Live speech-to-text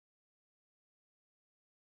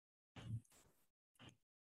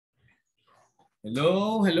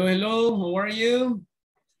Hello, hello, hello. How are you?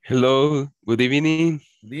 Hello, good evening.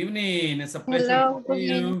 Good evening. It's a pleasure Hello, to good see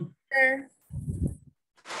evening. you.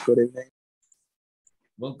 Good evening.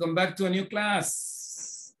 Welcome back to a new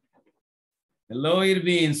class. Hello,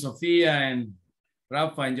 Irving, Sofia, and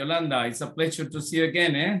Rafa and Yolanda. It's a pleasure to see you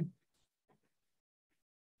again,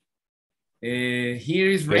 eh? Here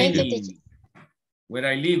is Thank you, raining. teacher. Where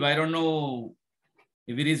I live, I don't know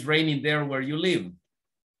if it is raining there where you live.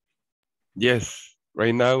 Yes,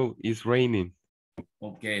 right now it's raining.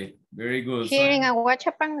 Okay, very good. Here in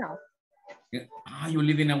Aguachapán, no. You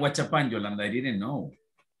live in Aguachapan, Yolanda. I didn't know.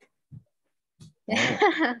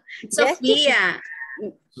 Oh. Sophia.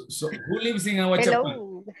 So who lives in Aguachapan?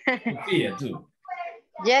 Hello. Sofia, too.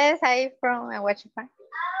 Yes, I'm from Aguachapán.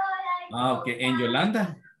 Okay, and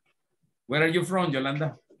Yolanda? Where are you from,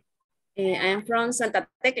 Yolanda? I am from Santa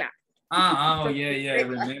Tecla. Yeah, I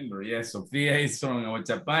remember. Yeah, Sofia is from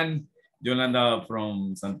Aguachapan, Yolanda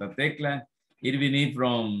from Santa Tecla, Irving is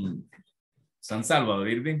from San Salvador,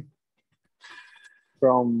 Irving?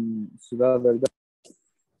 From Ciudad del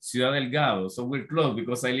Ciudad Delgado, so we're close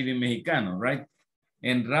because I live in Mexicano, right?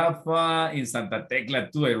 And Rafa in Santa Tecla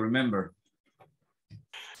too, I remember.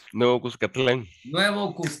 Nuevo Cuscatlán.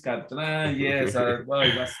 Nuevo Cuscatlán, yes. Well,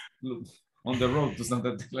 it was on the road to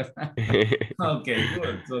Santa Tecla. Okay,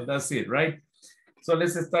 good. So that's it, right? So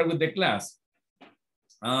let's start with the class.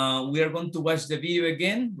 We are going to watch the video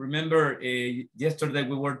again. Remember, yesterday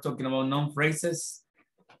we were talking about noun phrases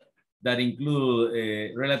that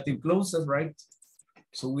include relative clauses, right?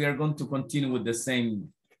 So we are going to continue with the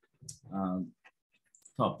same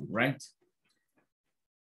topic, right?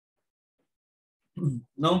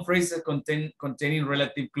 Noun phrases containing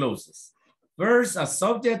relative clauses. First as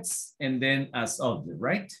subjects and then as object,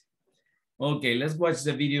 right? Okay, let's watch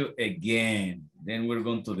the video again. Then we're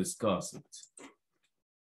going to discuss it.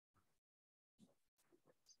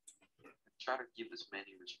 Try to give as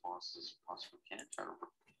many responses as you possibly can. Try to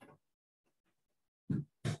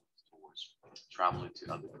towards traveling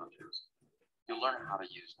to other countries. You'll learn how to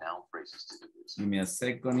use noun phrases to do this. Give me a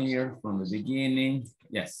second here from the beginning.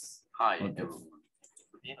 Yes. Hi, Okay. everyone.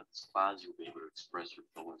 At the end of this class, you'll be able to express your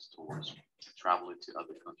feelings towards traveling to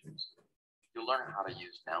other countries. You'll learn how to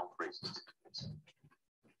use noun phrases to do this.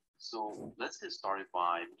 So let's get started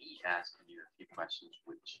by me asking you a few questions,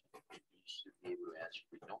 which you should be able to answer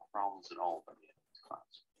with no problems at all by the end of this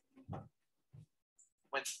class.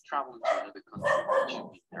 When traveling to another country, would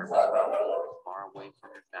you be nervous about being far away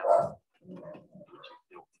from your family? Would you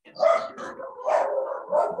feel insecure?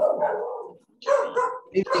 Would you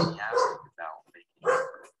be enthusiastic about making new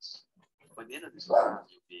friends? By the end of this class,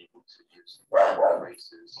 you'll be able to use noun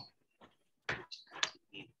phrases which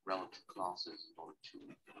contain relative clauses in order to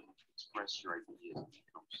express your ideas when it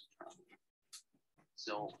comes to travel.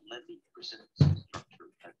 So let me present some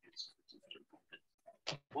structure at this particular moment.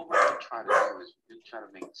 What we're going to try to do is we're going to try to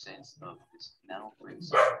make sense of this noun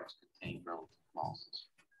phrases which contain relative clauses.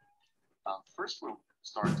 First, we'll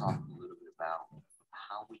start talking a little bit about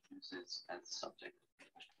how we use this as a subject.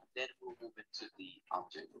 Then we'll move into the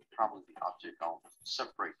object, probably the object. I'll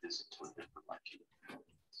separate this into a different lecture.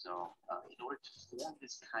 So in order to form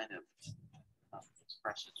this kind of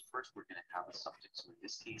expressions, first we're going to have a subject. So in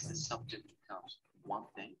this case, the subject becomes one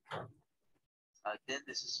thing. Then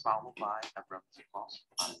this is followed by a relative clause,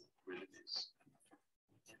 really is.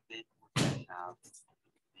 And then we're going to have the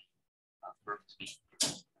verb to be. In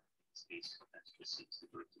this case, that's just the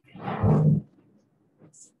verb to be.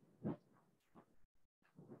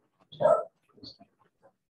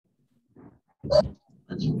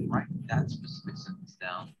 Let's write that specific sentence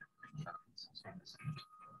down.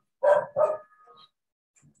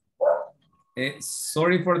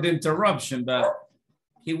 Sorry for the interruption, but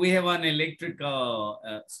here we have an electrical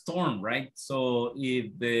storm, right? So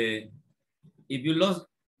if you lose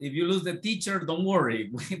the teacher, don't worry.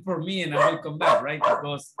 Wait for me and I will come back, right?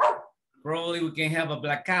 Because probably we can have a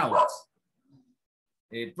blackout.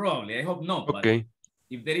 Probably, I hope not. Okay. But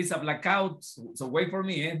if there is a blackout, so wait for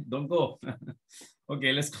me, eh? Don't go.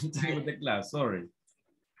 Okay, let's continue with the class. Sorry.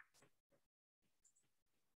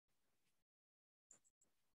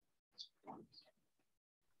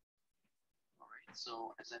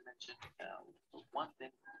 So as I mentioned, one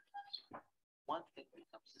thing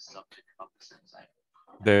becomes the subject of the sentence.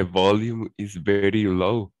 The volume is very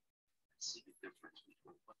low. See the difference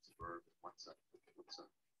between what's a verb, what's a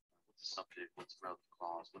subject, what's a relative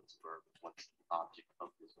clause, what's a verb, what's the object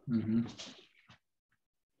of this. Mm-hmm.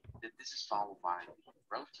 Then this is followed by the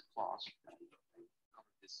relative clause. I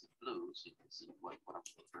cover this in blue so you can see what I'm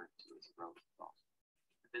referring to as a relative clause.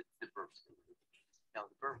 And then the verb to be. Now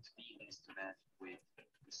the verb to be needs to match with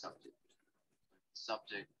the subject.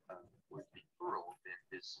 subject would be plural, then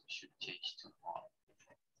this should change to are.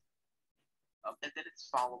 And then it's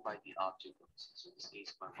followed by the object of this. So in this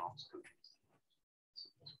case, my mom's cooking.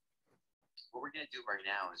 What we're going to do right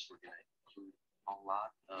now is we're going to include a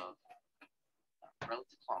lot of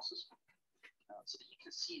relative clauses so that you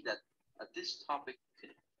can see that this topic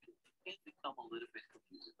can become a little bit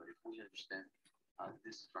confusing, but if we understand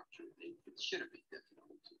this structure, it shouldn't be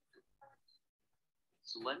difficult to do.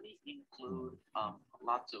 So let me include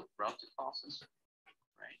lots of relative clauses,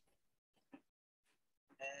 right?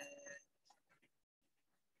 And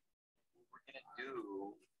what we're going to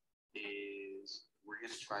do is we're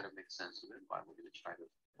going to try to make sense of it, but we're going to try to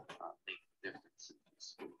make differences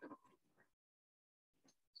with them.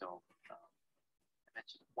 So I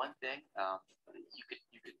mentioned one thing. You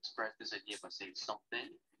could express this idea by saying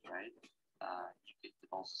something, right? You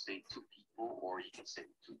could also say two people, or you can say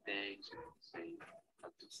two things, or you can say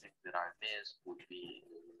two things that I missed would be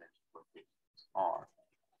what things are.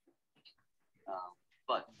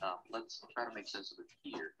 But let's try to make sense of it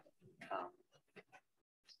here.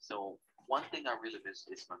 So one thing I really miss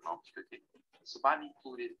is my mom's cooking. So I've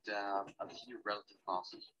included a few relative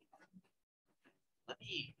clauses. Let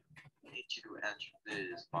me get you to answer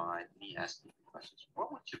this by me asking you questions.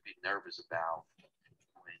 What would you be nervous about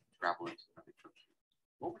when traveling to another country?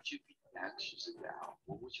 What would you be anxious about?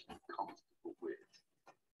 What would you be comfortable with?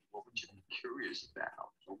 What would you be curious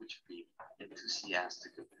about? What would you be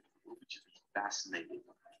enthusiastic about? What would you be fascinated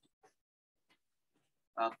by?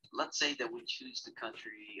 Let's say that we choose the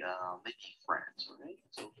country, maybe France, right?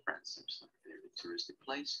 So France seems like a very touristic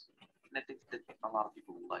place. And I think that a lot of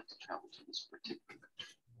people would like to travel to this particular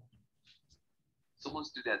country. So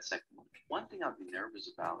let's do that second one. One thing I'd be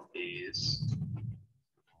nervous about is,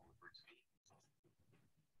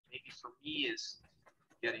 maybe for me, is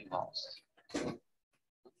getting lost. Let me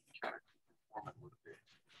try to conform it a little bit.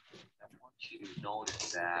 I want you to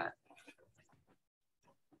notice that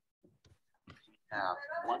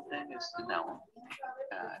one thing is the noun,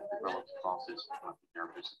 the relative clauses I'm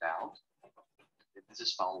nervous about. And this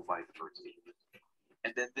is followed by the verb to be.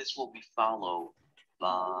 And then this will be followed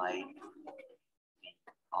by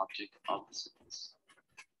the object of the sentence.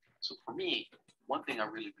 So for me, one thing I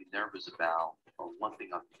really be nervous about, or one thing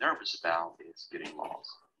I'm nervous about is getting lost.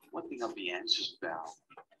 One thing I'll be anxious about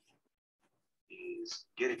is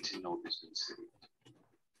getting to know this new city.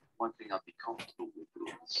 One thing I'll be comfortable with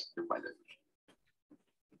is the weather.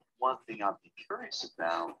 One thing I'd be curious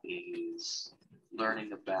about is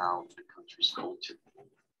learning about the country's culture.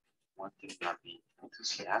 One thing I'd be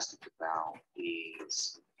enthusiastic about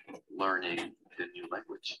is learning the new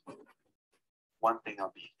language. One thing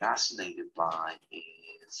I'll be fascinated by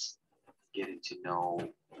is getting to know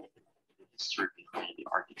the history behind the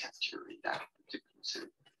architecture in that particular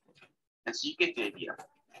city. And so you get the idea.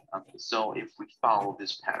 So if we follow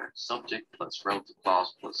this pattern, subject plus relative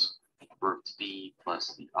clause plus verb to be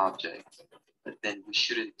plus the object, but then we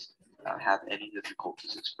shouldn't have any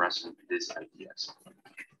difficulties expressing these ideas.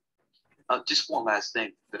 Just one last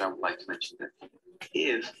thing that I would like to mention, that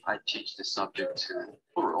if I change the subject to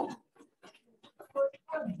plural,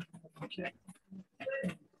 okay,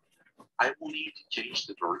 I will need to change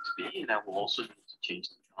the verb to be, and I will also need to change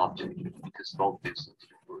the object, because both things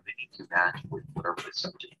need to match with whatever the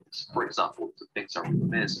subject is. For example, the things I really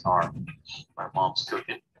miss are my mom's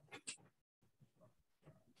cooking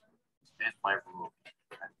and my room.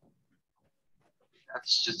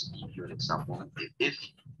 That's just to give you an example. If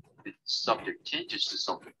the subject changes to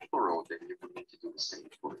something plural, then you would need to do the same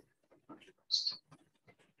for the rest.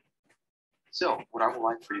 So what I would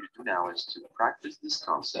like for you to do now is to practice this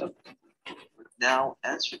concept. But now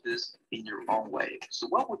answer this in your own way. So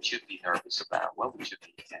what would you be nervous about? What would you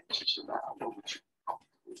be anxious about? What would you be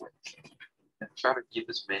comfortable with? And try to give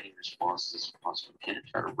as many responses as possible. You can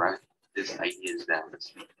try to write these ideas down.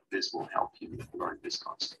 This will help you learn this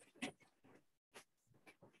concept.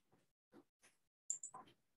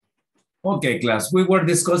 Okay, class, we were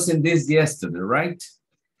discussing this yesterday, right?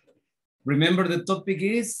 Remember the topic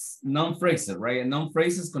is noun phrases, right? And noun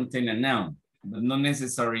phrases contain a noun, but not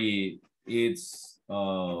necessarily it's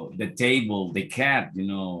the table, the cat, you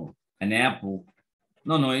know, an apple.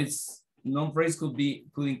 No, it's noun phrase could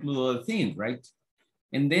include other things, right?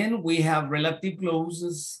 And then we have relative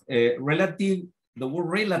clauses. The word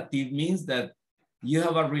relative means that you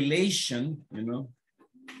have a relation, you know,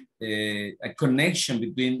 a connection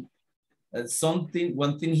between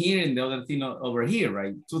one thing here and the other thing over here,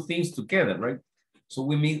 right? Two things together, right? So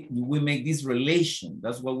we make this relation.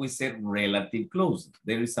 That's what we said, relative clauses.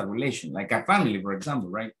 There is a relation, like a family, for example,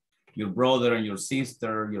 right? Your brother and your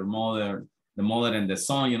sister, your mother the mother and the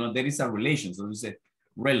son, you know, there is a relation. So we say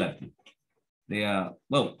relative. They are,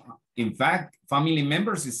 well, in fact, family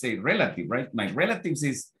members is a relative, right? My relatives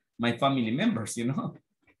is my family members, you know.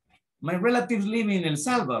 My relatives live in El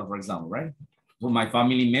Salvador, for example, right? So my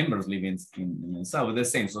family members live in El Salvador, the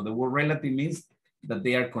same. So the word relative means that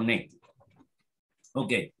they are connected.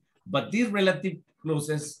 Okay, but these relative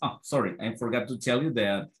clauses, oh, sorry, I forgot to tell you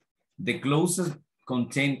that the clauses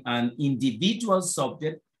contain an individual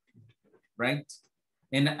subject, right?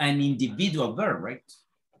 And an individual verb, right?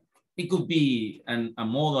 It could be a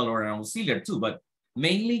modal or an auxiliary too, but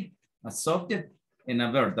mainly a subject and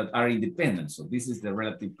a verb that are independent. So this is the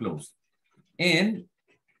relative clause. And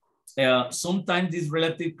sometimes this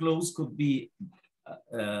relative clause could be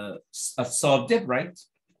a subject, right?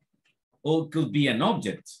 Or it could be an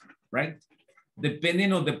object, right?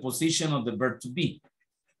 Depending on the position of the verb to be,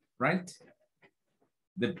 right?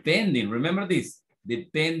 Depending, remember this,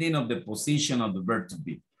 depending on the position of the verb to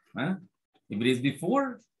be. Huh? If it is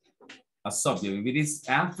before, a subject. If it is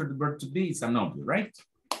after the verb to be, it's an object, right?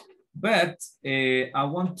 But I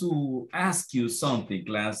want to ask you something,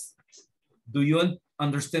 class. Do you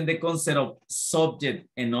understand the concept of subject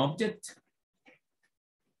and object?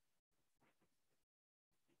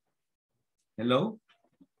 Hello?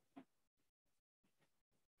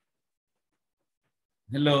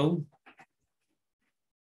 Hello?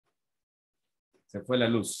 Se fue la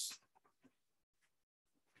luz.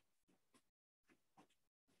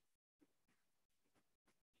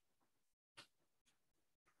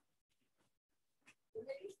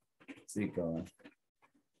 Sí, cabrón.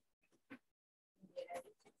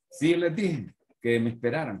 Sí, les dije que me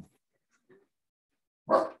esperaran.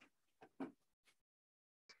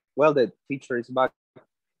 Well, the teacher is back.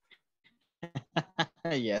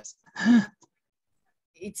 Yes.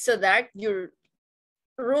 It's so dark, your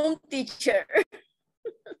room, teacher.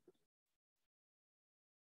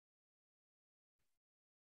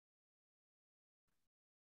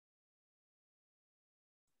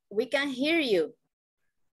 We can hear you.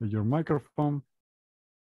 Your microphone.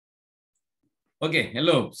 Okay,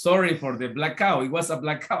 hello. Sorry for the blackout. It was a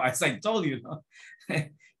blackout, as I told you. No?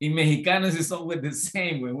 In Mexicanos, it's always the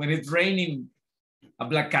same. When it's raining, a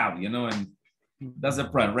blackout, you know, and that's the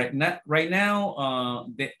problem. Right now,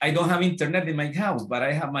 I don't have internet in my house, but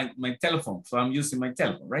I have my telephone, so I'm using my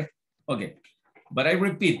telephone, right? Okay, but I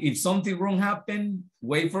repeat, if something wrong happened,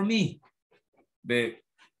 wait for me. The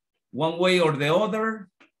one way or the other,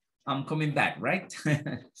 I'm coming back, right?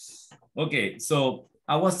 Okay, so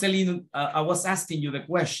I was telling you, I was asking you the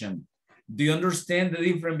question. Do you understand the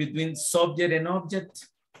difference between subject and object?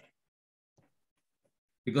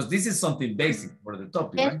 Because this is something basic for the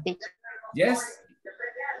topic, Yes, right? teacher. Yes?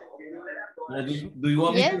 Or do you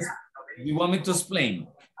want me to, do you want me to explain?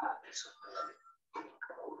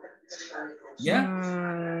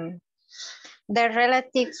 Yeah? The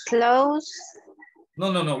relative clause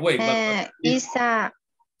No, wait. is a...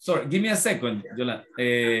 Sorry, give me a second, Yolanda.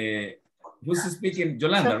 Who's speaking?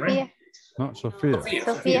 Yolanda, right? No, Sophia.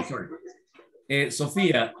 Sophia. Sorry.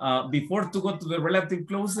 Sophia, before to go to the relative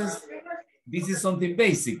clauses, this is something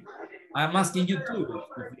basic. I'm asking you too,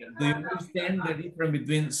 Sophia. Do you understand the difference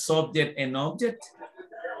between subject and object?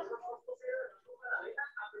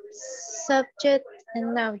 Subject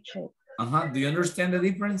and object. Do you understand the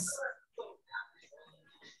difference?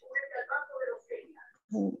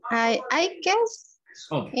 I guess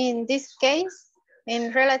in this case,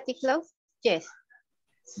 in relative clause, yes.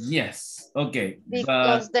 Yes, okay.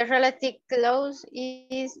 Because the relative clause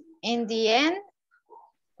is in the end,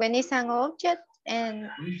 when it's an object, and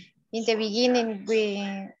in the beginning,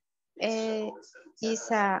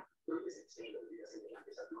 is a...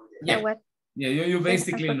 Yeah, you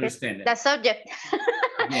basically understand it. The subject.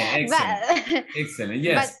 Yeah, excellent. Excellent,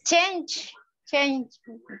 yes. But change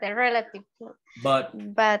the relative clause.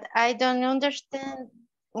 But I don't understand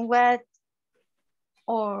what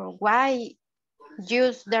or why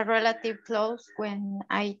use the relative clause when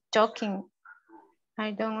I talking.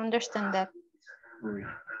 I don't understand that.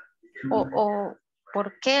 O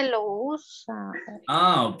 ¿por qué lo usa?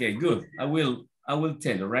 Okay, good. I will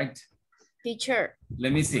tell you, right? Teacher.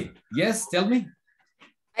 Let me see. Yes, tell me.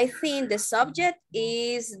 I think the subject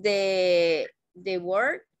is the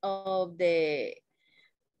word of the,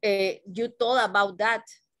 you told about that,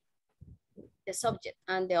 the subject,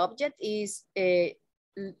 and the object is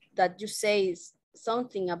that you say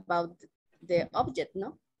something about the object,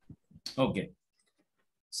 no? Okay.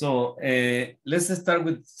 So let's start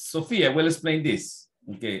with Sophia. I will explain this.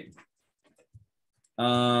 Okay.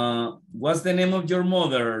 What's the name of your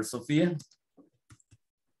mother, Sophia?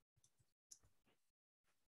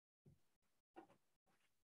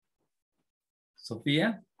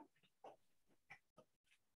 Sophia?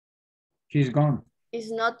 She's gone.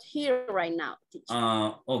 Is not here right now,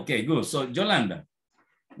 teacher. Okay, good. So Yolanda,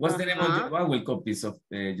 what's the name of I will copy of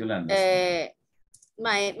Yolanda?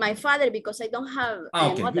 My father, because I don't have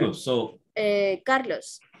okay, mother. good. So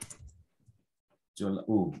Carlos.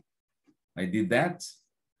 Oh, I did that.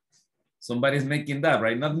 Somebody's making that,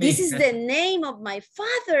 right? Not me. This is the name of my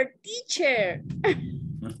father, teacher.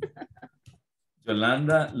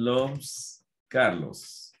 Yolanda loves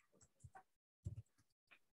Carlos.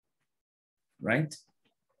 Right?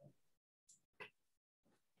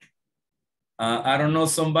 I don't know,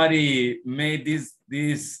 somebody made these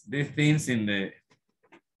things in the,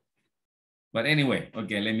 but anyway,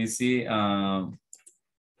 okay, let me see.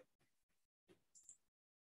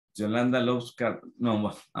 Yolanda loves Carlos.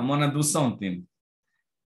 No, I'm gonna do something.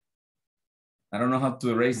 I don't know how to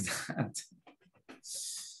erase that.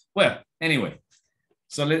 Well, anyway,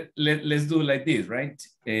 so let's do like this, right?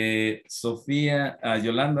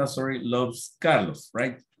 Yolanda, sorry, loves Carlos,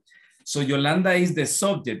 right? So Yolanda is the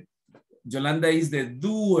subject. Yolanda is the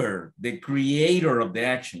doer, the creator of the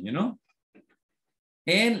action, you know?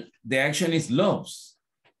 And the action is loves.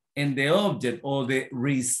 And the object or the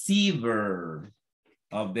receiver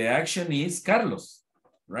of the action is Carlos,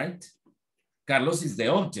 right? Carlos is the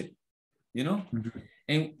object, you know? Mm-hmm.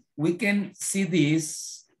 And we can see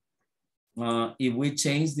this if we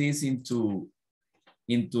change this into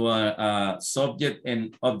a subject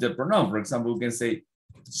and object pronoun. For example, we can say,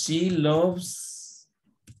 she loves,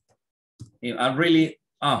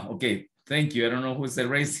 okay, thank you. I don't know who's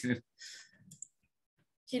erasing it.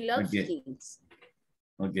 She loves kids.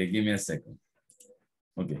 Okay, give me a second.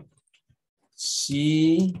 Okay.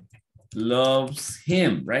 She loves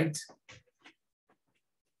him, right?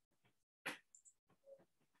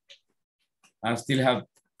 I still have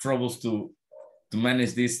troubles to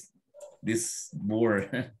manage this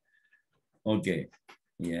word. Okay,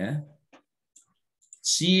 yeah.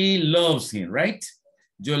 She loves him, right?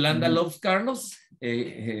 Yolanda loves Carlos,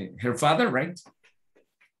 her father, right?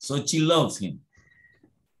 So she loves him.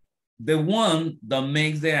 The one that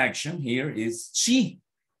makes the action here is she,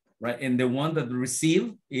 right? And the one that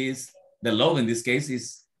receives is the love, in this case,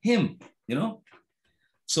 is him, you know?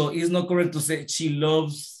 So it's not correct to say she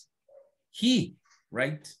loves he,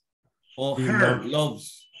 right? Or he her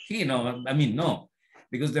loves he, no, I mean, no.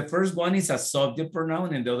 Because the first one is a subject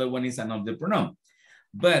pronoun and the other one is an object pronoun.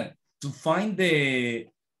 But to find the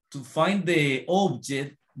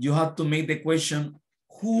object, you have to make the question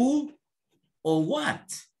who or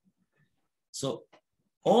what. So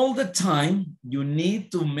all the time you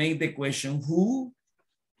need to make the question who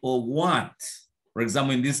or what. For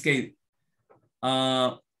example, in this case,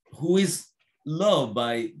 who is loved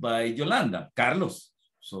by Yolanda? Carlos.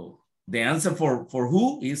 So the answer for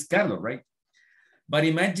who is Carlos, right? But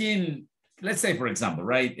imagine, let's say, for example,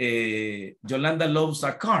 right? Yolanda loves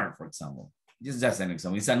a car, for example. Just an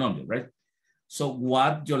example. It's an object, right? So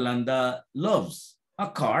what Yolanda loves? A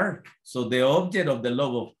car. So the object of the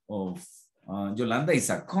love of Yolanda is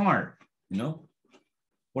a car, you know?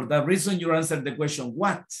 For that reason, you answer the question,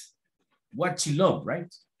 what? What she loves,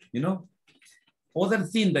 right? You know? Other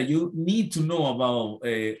thing that you need to know about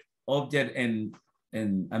object and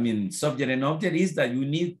I mean, subject and object is that you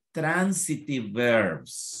need transitive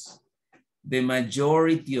verbs. The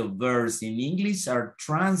majority of verbs in English are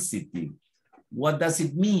transitive. What does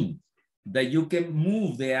it mean? That you can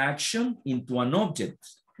move the action into an object,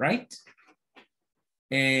 right?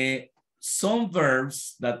 Some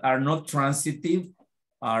verbs that are not transitive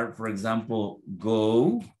are, for example,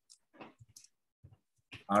 go,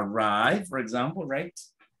 arrive, for example, right?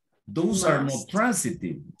 Those are not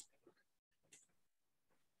transitive.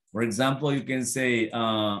 For example, you can say,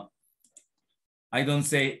 I don't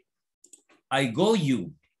say, I go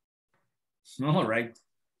you. No, right?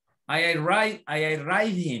 I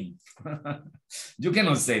arrive him. You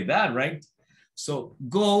cannot say that, right? So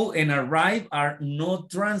go and arrive are not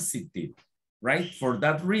transitive, right? For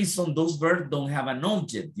that reason, those verbs don't have an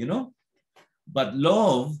object, you know? But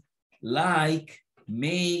love, like,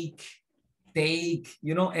 make, take,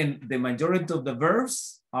 you know, and the majority of the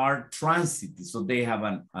verbs are transitive, so they have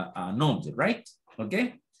an object, right?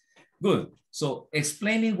 Okay, good. So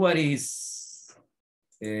explaining what is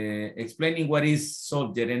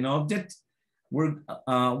subject and object, we're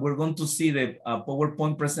going to see the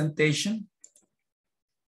PowerPoint presentation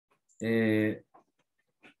to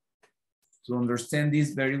understand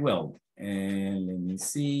this very well. And let me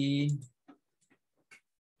see.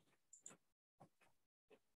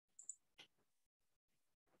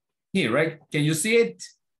 Here, right? Can you see it?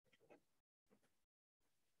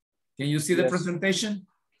 Can you see the presentation?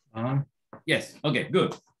 Yes, okay,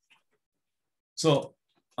 good. So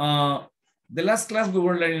the last class we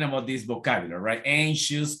were learning about this vocabulary, right?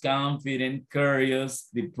 Anxious, confident, curious,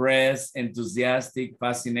 depressed, enthusiastic,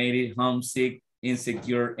 fascinated, homesick,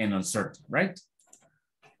 insecure, and uncertain, right?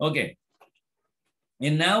 Okay.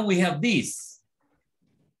 And now we have these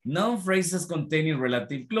noun phrases containing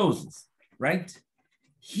relative clauses, right?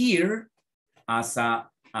 Here as a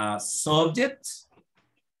subject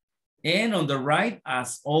and on the right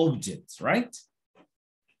as objects, right?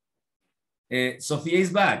 Sophia is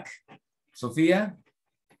back. Sophia?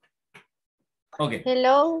 Okay.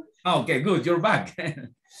 Hello. Oh, okay, good, you're back.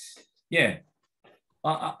 Yeah.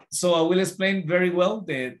 So I will explain very well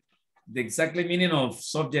the exactly meaning of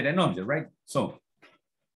subject and object, right? So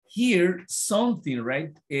here, something,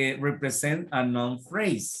 right, represent a noun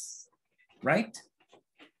phrase, right?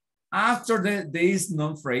 After this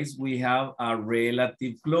noun phrase, we have a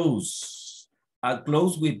relative clause. A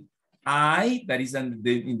clause with I, that is an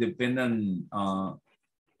independent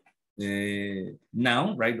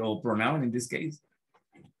noun, right, or pronoun in this case.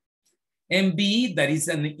 And be, that is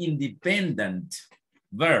an independent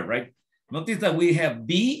verb, right? Notice that we have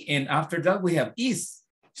be, and after that we have is.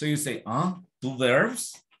 So you say, two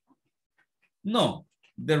verbs? No,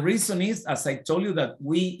 the reason is, as I told you, that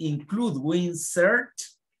we insert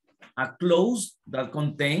a clause that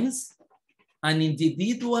contains an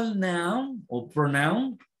individual noun or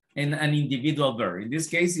pronoun and an individual verb. In this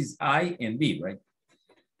case, is I and be, right?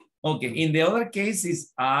 Okay, in the other case,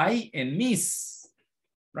 is I and miss,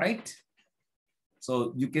 right?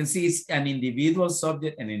 So you can see it's an individual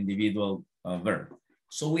subject and individual verb.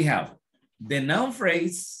 So we have the noun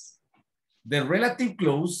phrase, the relative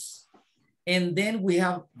clause, and then we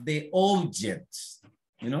have the object,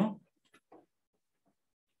 you know?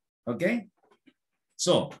 Okay?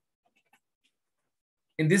 So,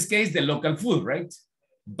 in this case, the local food, right?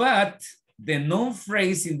 But the noun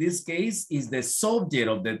phrase in this case is the subject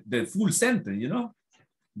of the full sentence, you know?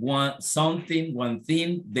 One something, one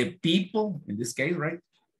thing, the people, in this case, right?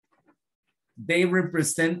 They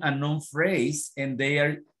represent a noun phrase and they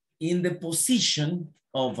are in the position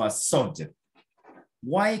of a subject.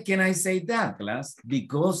 Why can I say that, class?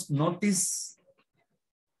 Because notice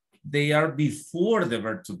they are before the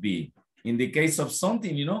verb to be. In the case of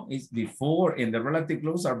something, you know, it's before, and the relative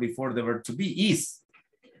clause are before the verb to be is.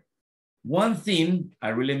 One thing I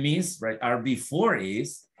really miss, right, are before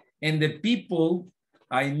is, and the people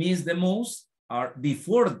I miss the most are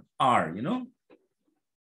before are, you know?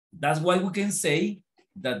 That's why we can say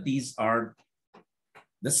that these are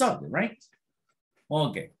the subject, right?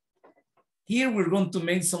 Okay. Here we're going to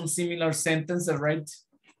make some similar sentences, right?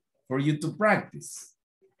 For you to practice.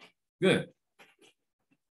 Good.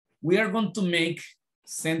 We are going to make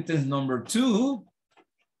sentence number 2,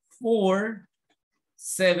 4,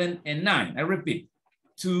 7, and 9. I repeat,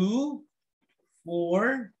 2,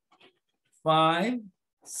 4, 5,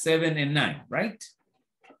 7, and 9, right?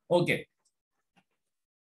 Okay.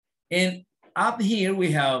 And up here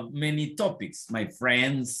we have many topics. My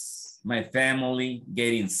friends, my family,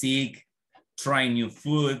 getting sick, trying new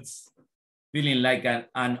foods, feeling like an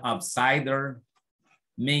outsider,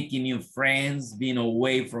 making new friends, being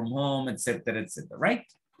away from home, etc., right?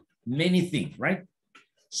 Many things, right?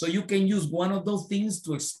 So you can use one of those things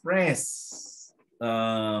to express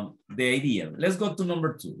the idea. Let's go to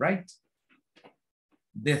number 2, right?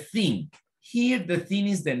 The thing. Here, the thing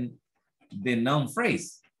is the noun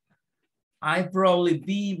phrase. I probably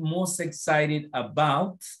be most excited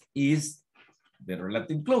about is the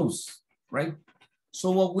relative clause, right?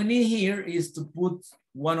 So what we need here is to put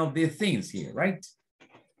one of the things here, right?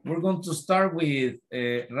 We're going to start with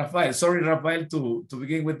Rafael. Sorry, Rafael, to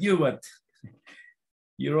begin with you, but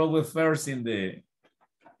you're always first in the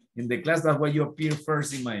class. That's why you appear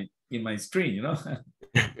first in my screen, you know?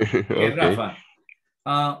 Okay, Rafa.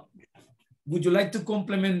 Would you like to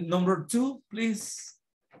complement number 2, please?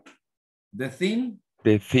 The thing?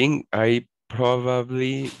 The thing I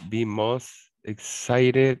probably be most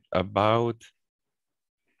excited about.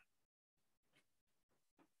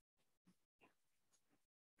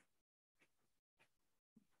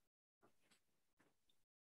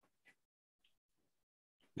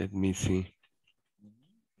 Let me see.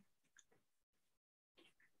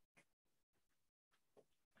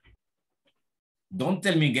 Don't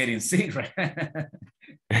tell me getting sick, right?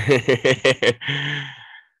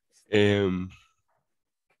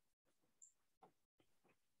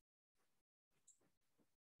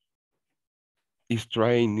 Is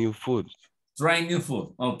trying new food. Trying new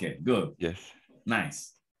food. Okay, good. Yes.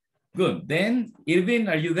 Nice. Good. Then, Irving,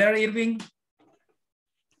 are you there, Irving?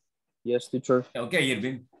 Yes, teacher. Okay,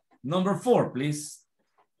 Irving. Number 4, please.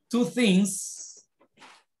 Two things.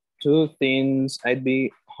 Two things I'd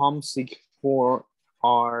be homesick for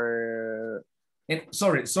are... And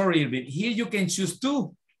sorry, Irving. Here you can choose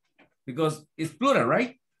two because it's plural,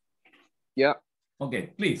 right? Yeah.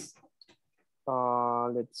 Okay, please.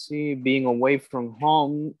 Let's see, being away from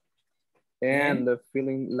home and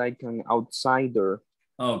feeling like an outsider.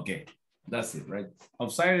 Okay, that's it, right?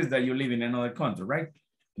 Outsider is that you live in another country, right?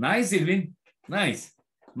 Nice, Irving. Nice.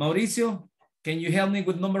 Mauricio, can you help me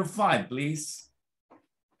with number 5, please?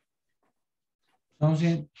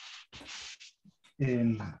 Something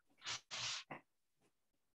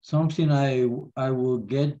something I will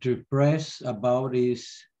get depressed about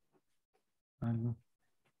is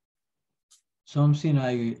something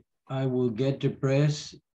I will get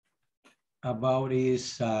depressed about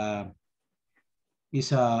is a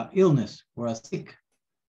illness or a sick.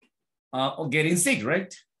 Getting sick,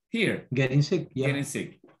 right? Here. Getting sick, yeah. Getting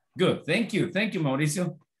sick. Good. Thank you,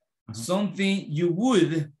 Mauricio. Something you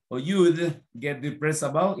would or you'd get depressed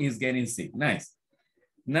about is getting sick. Nice.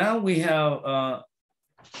 Now we have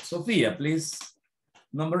Sophia, please.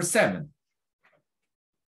 Number 7.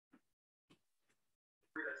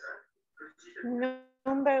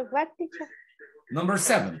 Number what, teacher? Number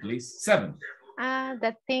 7, please. 7.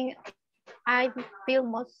 The thing I feel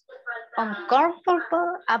most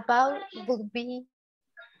uncomfortable about would be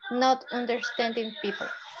not understanding people.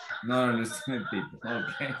 Not understanding people.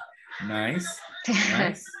 Okay. Nice.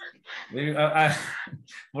 Nice.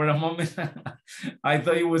 For a moment, I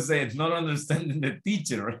thought you would say not understanding the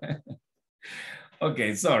teacher.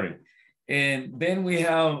 Okay, sorry. And then we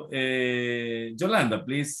have Yolanda,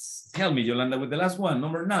 please. Help me, Yolanda, with the last one,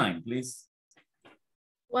 number 9, please.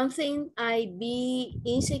 One thing I be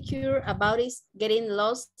insecure about is getting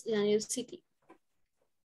lost in a new city.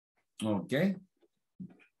 Okay.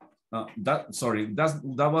 That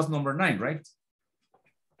was number 9, right?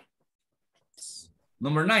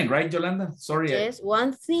 Number 9, right, Yolanda? Sorry. Yes,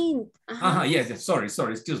 one thing. Yes, sorry,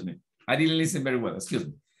 excuse me. I didn't listen very well, excuse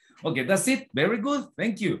me. Okay, that's it. Very good,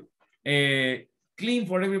 thank you. Clean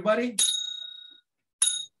for everybody.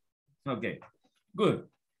 Okay, good.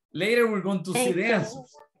 Later we're going to see the answer.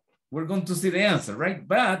 We're going to see the answer, right?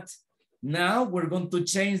 But now we're going to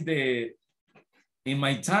change in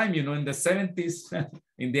my time, you know, in the 70s,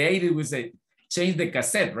 in the 80s, we say, change the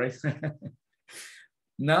cassette, right?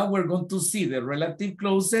 Now we're going to see the relative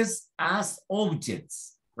clauses as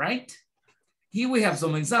objects, right? Here we have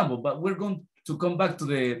some example, but we're going to come back to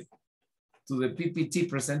the PPT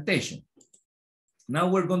presentation. Now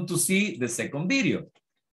we're going to see the second video,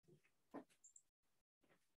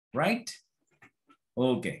 right?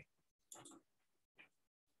 Okay.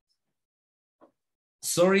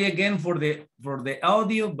 Sorry again for the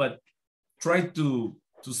audio, but try to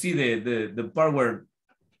see the part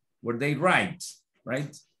where they write,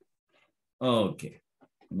 right? Okay,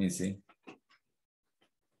 let me see.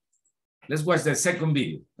 Let's watch the second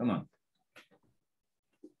video. Come on.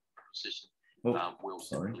 Oh,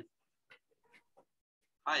 sorry.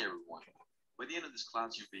 Hi, everyone. By the end of this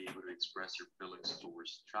class, you'll be able to express your feelings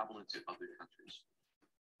towards traveling to other countries.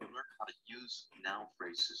 You'll learn how to use noun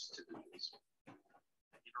phrases to do this.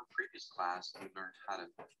 In our previous class, we learned how to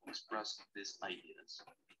express these ideas.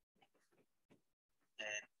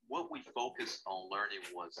 And what we focused on learning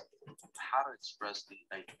was how to express these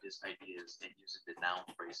ideas and using the noun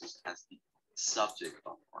phrases as the subject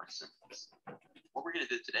of our sentence. What we're going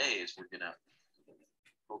to do today is we're going to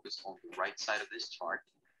focus on the right side of this chart,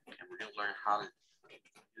 and we're going to learn how to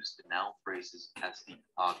use the noun phrases as the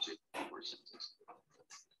object of our sentence.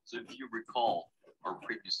 So if you recall our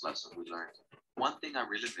previous lesson, we learned one thing I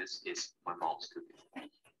really miss is my mom's cooking.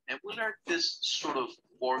 And we learned this sort of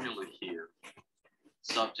formula here.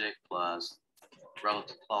 Subject plus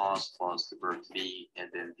relative clause plus the verb to be, and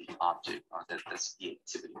then the object. That's the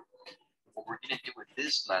activity. What we're going to do with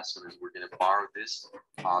this lesson is we're going to borrow this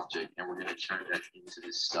object and we're going to turn that into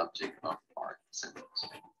the subject of our sentence.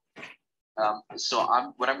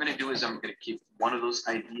 What I'm going to do is I'm going to keep one of those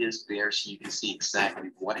ideas there so you can see exactly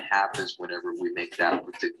what happens whenever we make that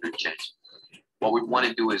particular change. What we want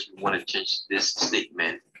to do is we want to change this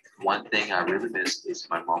statement. One thing I really miss is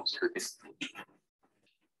my mom's cooking.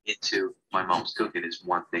 Into my mom's cooking is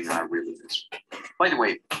one thing I really miss. By the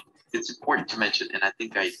way, it's important to mention, and I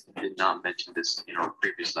think I did not mention this in our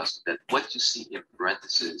previous lesson, that what you see in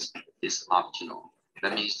parentheses is optional.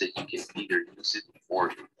 That means that you can either use it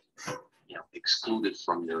or exclude it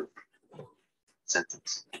from your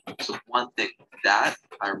sentence. So one thing that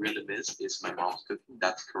I really miss is my mom's cooking.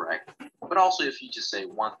 That's correct. But also if you just say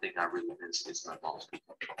one thing I really miss is my mom's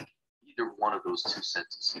cooking, either one of those two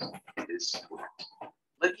sentences is correct.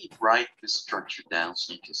 let me write the structure down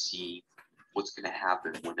so you can see what's going to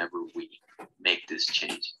happen whenever we make this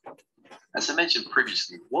change. As I mentioned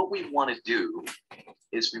previously, what we want to do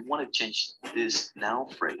is we want to change this noun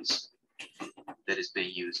phrase that is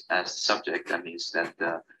being used as subject. That means that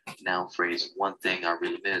the noun phrase, one thing I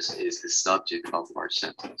really miss, is the subject of our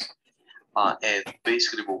sentence. And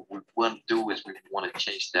basically what we want to do is we want to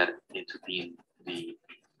change that into being the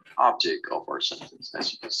object of our sentence,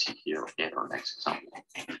 as you can see here in our next example.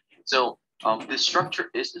 So the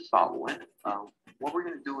structure is the following. What we're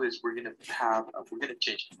going to do is we're going to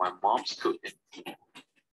change my mom's cooking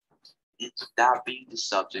into that being the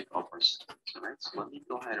subject of our sentence. All right, so let me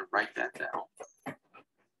go ahead and write that down.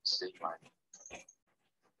 Say my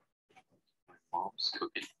mom's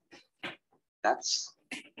cooking. That's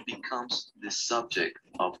becomes the subject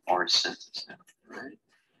of our sentence now, right?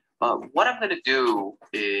 What I'm going to do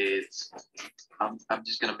is I'm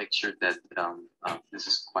just going to make sure that this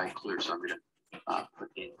is quite clear. So I'm going to put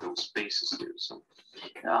in those spaces here. So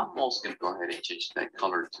I'm also going to go ahead and change that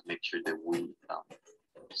color to make sure that we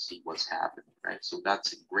see what's happening, right? So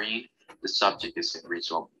that's in green. The subject is in green.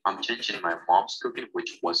 So I'm changing my mom's cooking,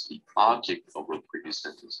 which was the object of our previous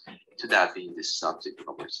sentence, to that being the subject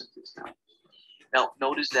of our sentence now. Now,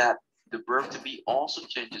 notice that the verb to be also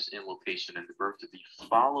changes in location, and the verb to be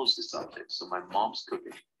follows the subject. So my mom's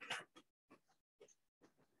cooking,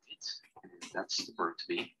 that's the verb to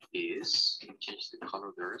be, is, let me change the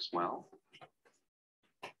color there as well.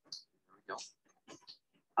 There we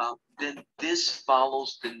go. Then this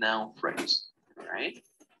follows the noun phrase, right?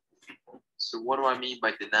 So what do I mean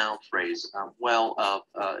by the noun phrase?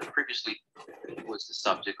 Previously it was the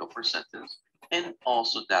subject of our sentence, and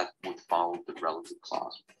also that would follow the relative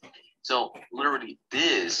clause. So literally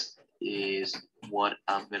this is what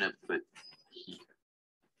I'm gonna put here.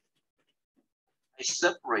 I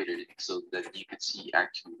separated it so that you could see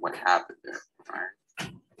actually what happened there,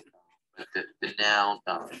 right? The noun,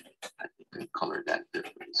 I think I colored that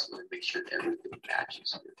differently, so let me make sure everything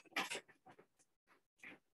matches here.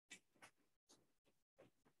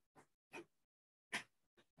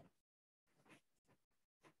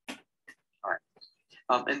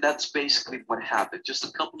 And that's basically what happened. Just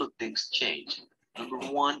a couple of things changed. Number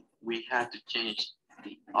one, we had to change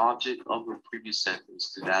the object of our previous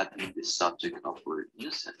sentence to that being the subject of our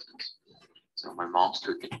new sentence. So my mom's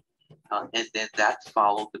cooking. And then that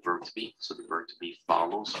followed the verb to be. So the verb to be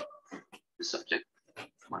follows the subject.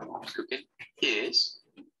 My mom's cooking is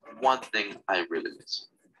one thing I really miss.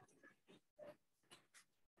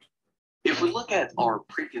 If we look at our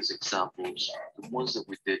previous examples, the ones that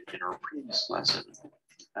we did in our previous lesson,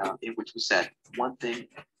 in which we said one thing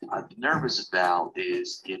I'm nervous about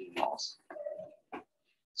is getting lost.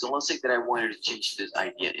 So let's say that I wanted to change this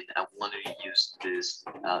idea and I wanted to use this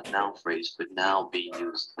noun phrase, but now being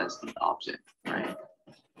used as the object, right?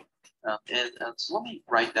 So let me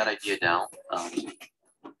write that idea down.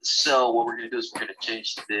 So what we're going to do is we're going to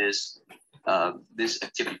change this this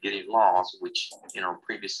activity, getting lost, which in our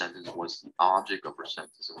previous sentence was the object of our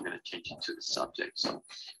sentence, and we're going to change it to the subject. So,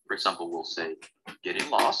 for example, we'll say getting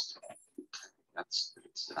lost.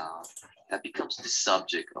 That becomes the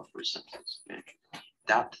subject of our sentence. Okay?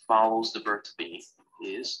 That follows the verb to be,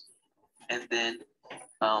 is, and then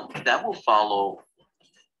that will follow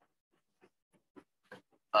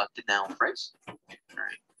the noun phrase. All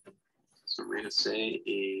right. So we're going to say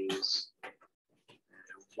is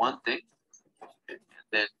one thing.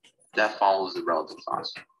 Then that follows the relative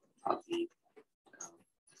clause of the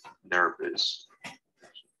nervous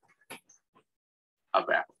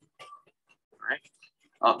about. All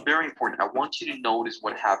right. Very important. I want you to notice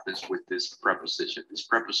what happens with this preposition. This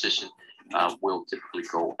preposition will typically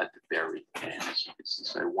go at the very end, as you can see.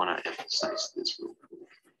 So I want to emphasize this real quick.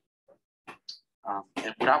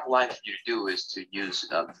 And what I would like you to do is to use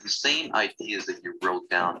the same ideas that you wrote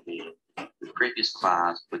down in the previous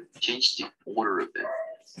class, but change the order of them.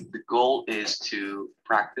 The goal is to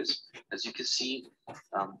practice. As you can see,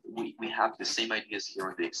 we have the same ideas here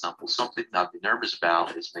in the example. Something not be nervous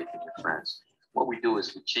about is making new friends. What we do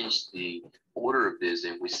is we change the order of this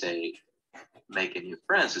and we say making new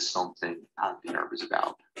friends is something I'd be nervous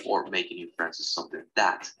about, or making new friends is something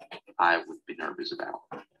that I would be nervous about.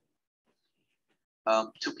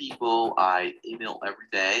 Two people I email every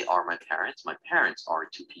day are my parents. My parents are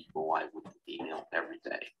two people I would email every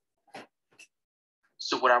day.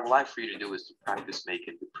 So what I would like for you to do is to practice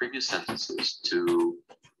making the previous sentences to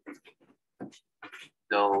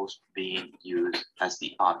those being used as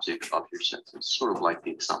the object of your sentence, sort of like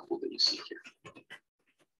the example that you see here.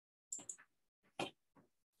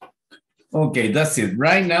 Okay, that's it.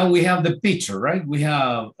 Right now we have the picture, right? We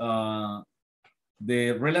have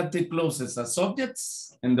the relative clauses as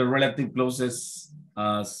subjects and the relative clauses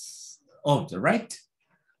as object, right?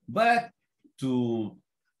 But to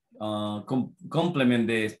complement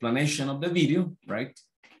the explanation of the video, right?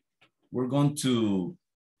 We're going to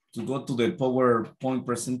go to the PowerPoint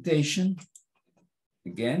presentation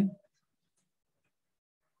again.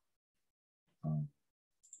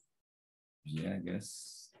 Yeah, I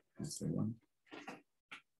guess that's the one.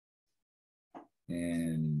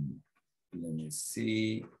 And let me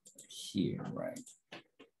see here, right?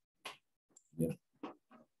 Yep.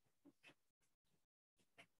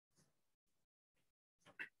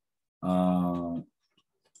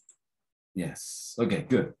 Yes, okay,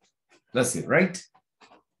 good. That's it, right?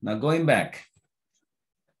 Now going back.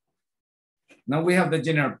 Now we have the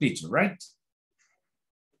general picture, right?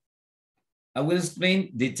 I will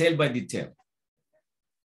explain detail by detail.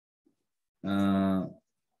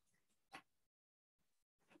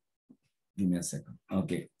 Give me a second.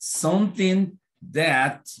 Okay, something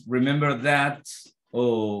that, remember that,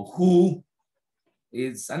 or who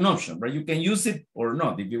is an option, right? You can use it or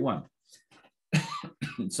not if you want.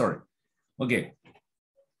 Sorry. Okay.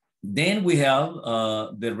 Then we have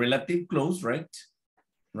the relative clause, right?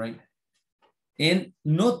 Right. And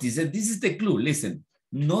notice that this is the clue. Listen,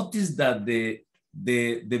 notice that the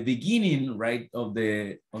beginning, right, of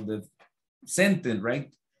the sentence,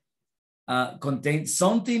 right, contains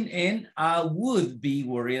something, and I would be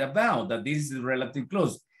worried about that. This is the relative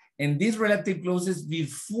clause, and this relative clause is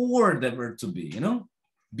before the verb to be, you know,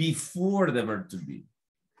 before the verb to be.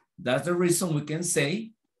 That's the reason we can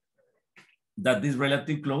say that this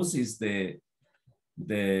relative clause is the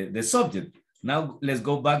subject. Now let's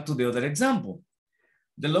go back to the other example.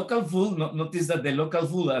 The local food, notice that the local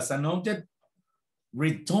food as an object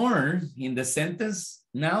return in the sentence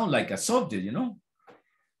now like a subject, you know.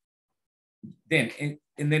 Then,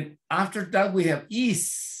 and then after that we have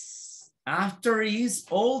is. After is,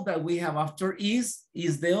 all that we have after is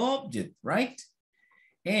the object, right?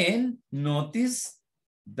 And notice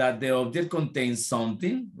that the object contains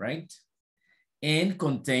something, right? And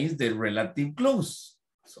contains the relative clause.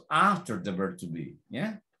 So after the verb to be,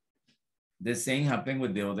 yeah? The same happened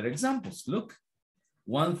with the other examples. Look,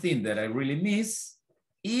 one thing that I really miss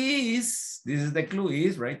is, this is the clue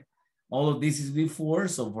is, right? All of this is before,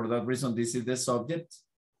 so for that reason, this is the subject.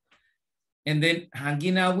 And then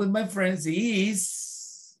hanging out with my friends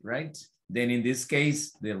is, right? Then in this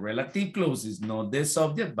case, the relative clause is not the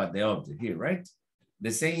subject, but the object here, right? The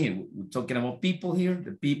same here, we're talking about people here,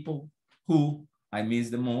 the people who I miss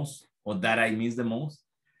the most, or that I miss the most,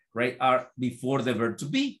 right? Are before the verb to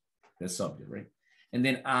be, the subject, right? And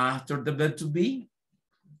then after the verb to be,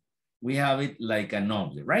 we have it like an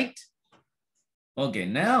object, right? Okay,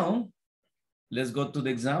 now let's go to the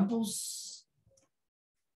examples.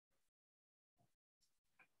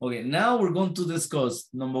 Okay, now we're going to discuss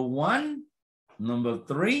number 1, number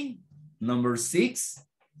 3, number 6,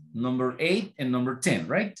 number 8, and number 10,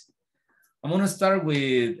 right? I'm gonna start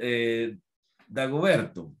with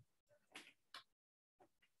Dagoberto.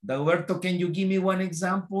 Dagoberto, can you give me one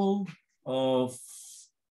example of,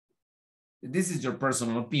 this is your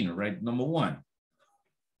personal opinion, right? Number 1.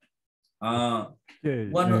 Okay,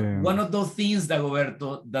 One of those things,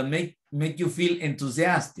 Dagoberto, that make you feel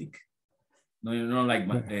enthusiastic. No, you know, like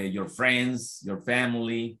your friends, your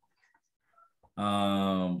family,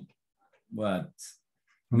 what?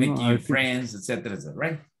 Making you friends, etc.,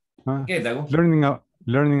 right? Okay, Dago.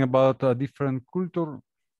 Learning about a different culture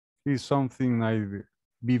is something I'd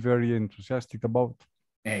be very enthusiastic about.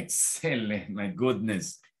 Excellent, my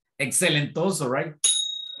goodness. Excellent also, right?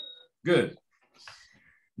 Good.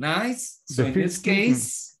 Nice. So in this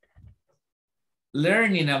case,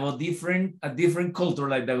 learning about a different culture,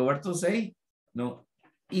 like Dagoberto say, no,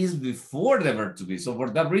 is before the verb to be. So for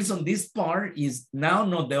that reason, this part is now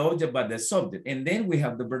not the object, but the subject. And then we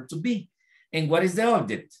have the verb to be. And what is the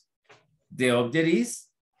object? The object is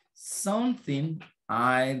something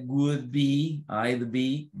I'd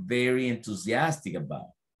be very enthusiastic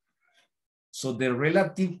about. So the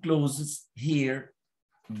relative clauses here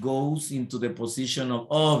goes into the position of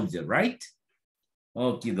object, right?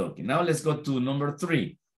 Okie dokie. Now let's go to number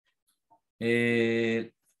 3.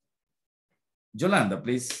 Yolanda,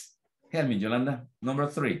 please. Help me, Yolanda. Number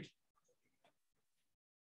 3.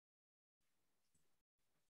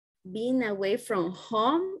 Being away from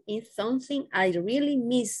home is something I really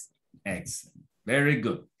miss. Excellent. Very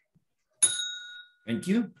good. Thank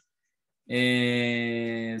you.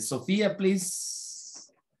 Sophia, please.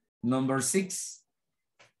 Number 6.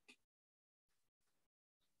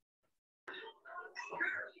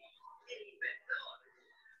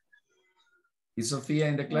 Is Sophia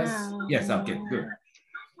in the class? Yes, okay, good.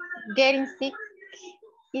 Getting sick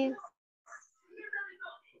is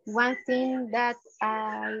one thing that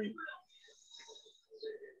I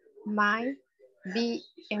might be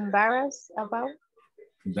embarrassed about.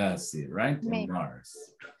 That's it, right? Maybe. Embarrassed.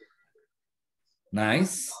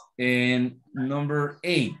 Nice. And number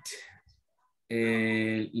 8.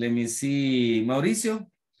 Let me see. Mauricio,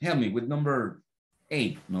 help me with number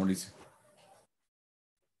 8, Mauricio.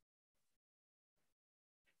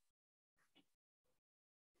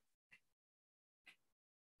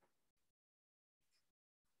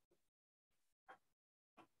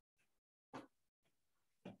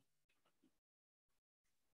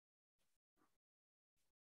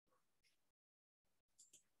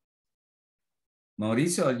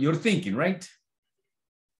 Mauricio, you're thinking, right?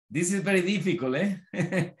 This is very difficult, eh?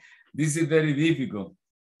 This is very difficult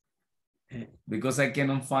because I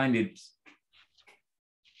cannot find it.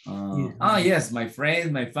 Yes, my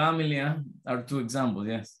friends, my family are 2 examples,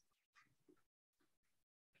 yes.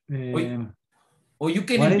 Or you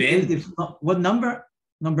can invent. What number?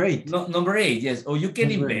 Number 8. No, number 8, yes. Or you can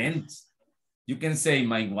Number invent. 8. You can say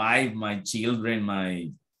my wife, my children,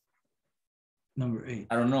 my... Number 8.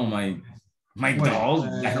 I don't know, my dog.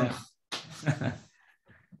 I don't know.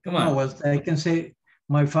 Come on. No, well, I can say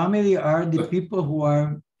my family are the people who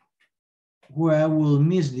I will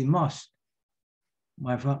miss the most.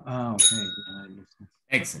 Okay.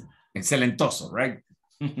 Excellent. Excelentoso, right?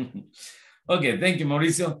 Okay, thank you,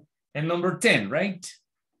 Mauricio. And number 10, right?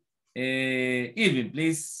 Irving,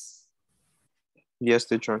 please. Yes,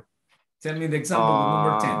 teacher. Tell me the example with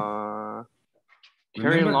number 10.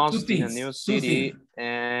 Hearing Remember, lost 2 in a things, new 2 city things.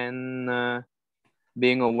 and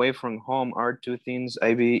being away from home are 2 things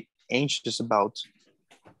I be anxious about.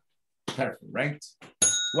 Perfect, right?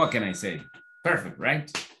 What can I say? Perfect, right?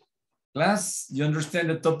 Class, you understand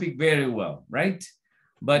the topic very well, right?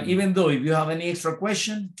 But even though, if you have any extra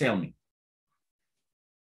question, tell me.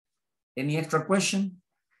 Any extra question?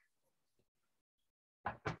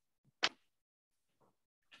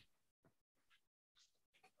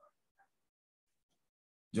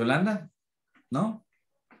 Yolanda? No?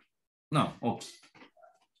 No, okay.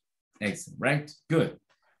 Excellent, right? Good.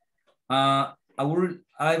 I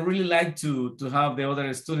really like to have the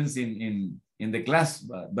other students in the class,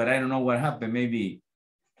 but I don't know what happened. Maybe,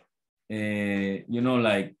 you know,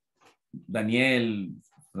 like Daniel,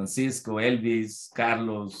 Francisco, Elvis,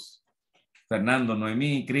 Carlos, Fernando,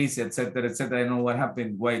 Noemi, Chris, etc., etc. I don't know what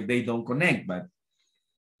happened, why they don't connect, but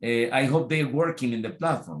I hope they're working in the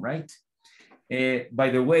platform, right? By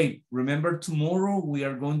the way, remember tomorrow we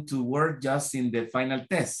are going to work just in the final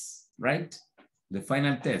test, right? The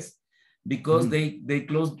final test, because they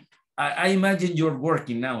closed. I imagine you're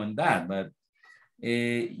working now on that, but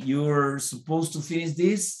you're supposed to finish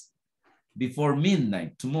this before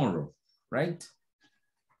midnight tomorrow, right?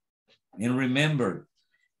 And remember,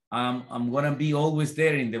 I'm gonna be always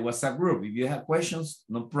there in the WhatsApp group. If you have questions,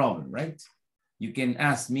 no problem, right? You can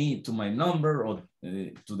ask me to my number or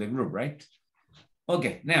to the group, right?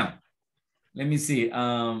 Okay, now, let me see.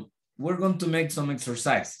 We're going to make some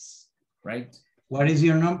exercises, right? What is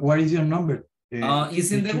your number?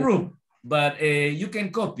 It's in the group, but you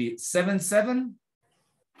can copy 77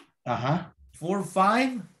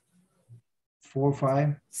 45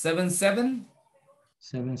 45 77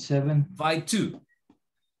 77 52.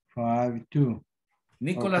 52.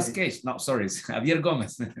 Nicolas Cage. No, sorry, Javier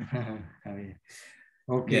Gomez.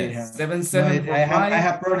 Okay. Yes, 7745. No, I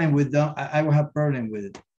have problem with them. I will have problem with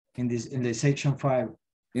it in the section 5.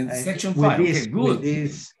 In section 5. Okay, good. With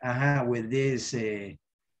this,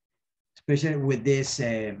 especially with this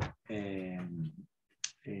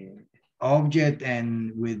object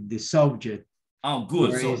and with the subject. Oh,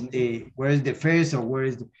 good. Where is the first, or where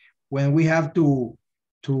is when we have to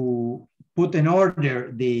put in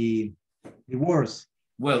order the words.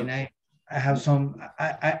 Well, and I have some.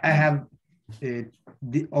 I have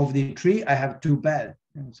of the 3. I have 2 bad,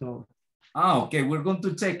 and so. Okay, we're going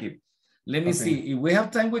to check it. Let me see. If we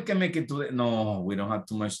have time, we can make it to the, no, we don't have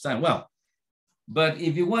too much time. Well, but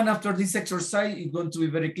if you want after this exercise, it's going to be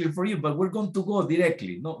very clear for you, but we're going to go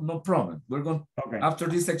directly. No problem. We're going, after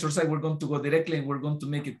this exercise, we're going to go directly and we're going to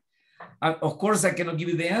make it. Of course, I cannot give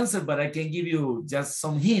you the answer, but I can give you just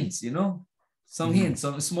some hints, you know, some hints,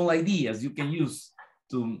 some small ideas you can use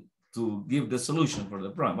to give the solution for the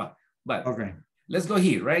problem. But let's go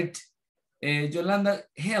here, right? Yolanda,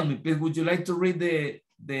 help me, please. Would you like to read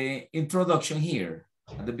the introduction here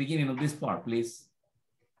at the beginning of this part, please?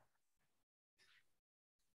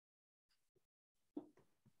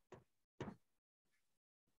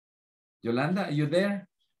 Yolanda, are you there?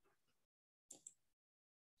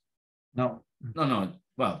 No. No.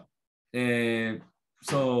 Well,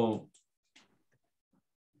 so,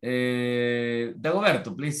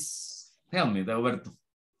 Dagoberto, please help me, Dagoberto.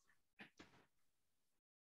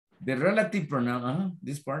 The relative pronoun,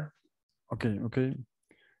 this part. Okay.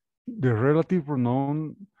 The relative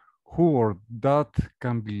pronoun who or that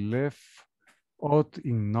can be left out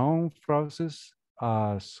in noun phrases,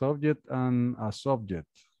 a subject and a subject.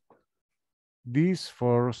 These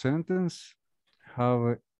four sentences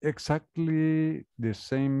have exactly the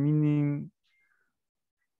same meaning.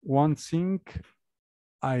 One thing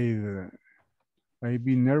I'd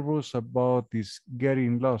be nervous about is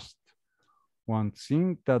getting lost. One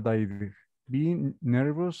thing that I'd be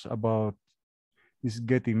nervous about is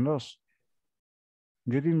getting lost.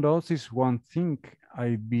 Getting lost is one thing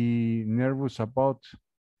I'd be nervous about.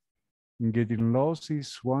 Getting lost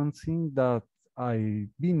is one thing that I'd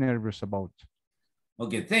be nervous about.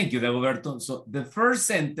 Okay, thank you, Dagoberto. So the first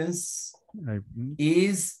sentence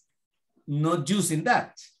is not using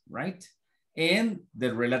that, right? And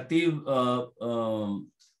the relative, the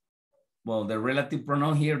relative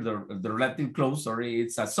pronoun here, the relative clause, sorry,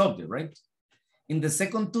 it's a subject, right? In the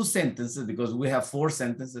second two sentences, because we have four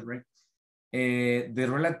sentences, right? The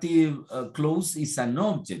relative clause is an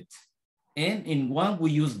object. And in one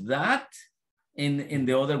we use that, and in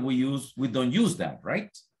the other we don't use that, right?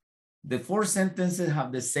 The four sentences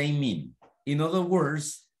have the same meaning. In other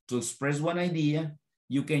words, to express one idea,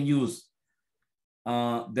 you can use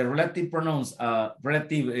the relative pronouns,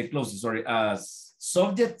 relative clauses, sorry, as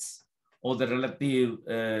subjects, or the relative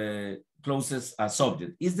clauses as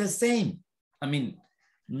subject. It's the same. I mean,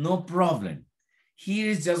 no problem. Here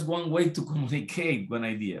is just one way to communicate one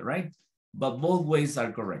idea, right? But both ways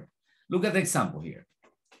are correct. Look at the example here.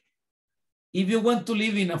 If you want to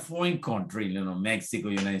live in a foreign country, you know, Mexico,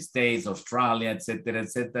 United States, Australia,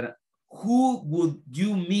 etc., who would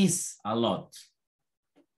you miss a lot?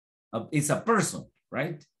 It's a person,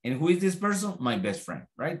 right? And who is this person? My best friend,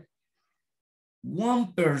 right?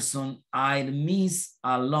 One person I miss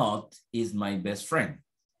a lot is my best friend.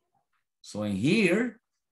 So in here,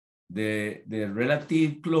 the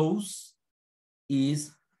relative clause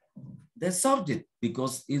is the subject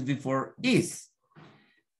because it's before is.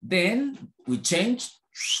 Then we change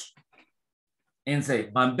and say,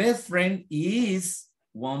 my best friend is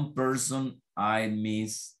one person I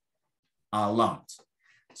miss a lot.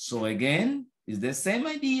 So again, it's the same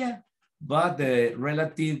idea, but the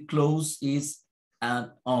relative clause is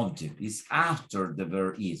an object. It's after the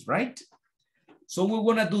verb is, right? So we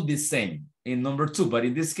want to do the same in number two, but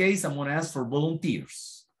in this case, I'm going to ask for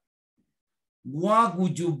volunteers. What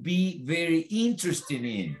would you be very interested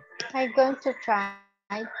in? I'm going to try.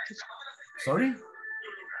 Sorry?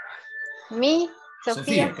 Me,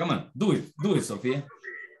 Sophia, come on, do it, Sophia.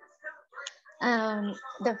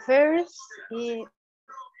 The first is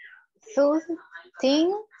two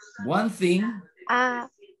things. One thing.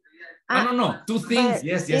 No, two things.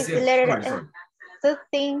 Yes. Sorry. Two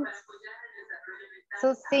things.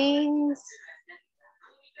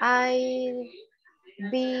 I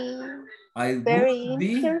could be very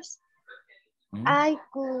interested. I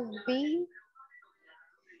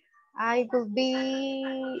could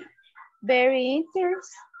be very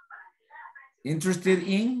interested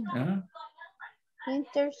in.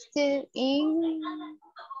 Interested in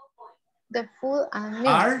the food and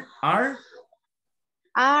music. Are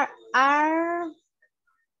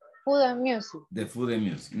food and music. The food and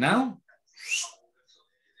music. Now,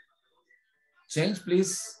 change,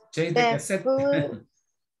 please. Change the cassette. Food,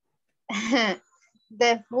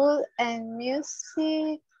 the food and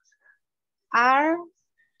music are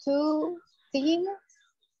two things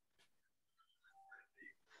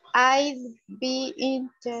I'd be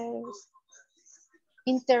interested.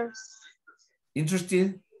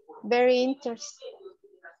 Very interested.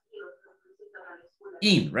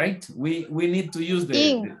 In, right? We need to use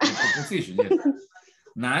the preposition. Yes.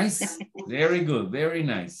 Nice. Very good. Very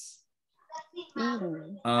nice.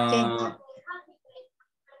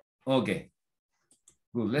 Okay.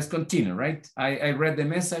 Good. Let's continue, right? I read the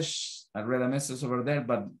message. I read a message over there,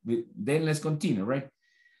 but then let's continue, right?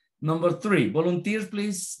 Number three. Volunteers,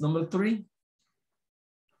 please. Number three.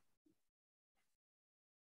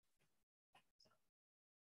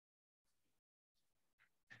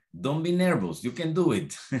 Don't be nervous. You can do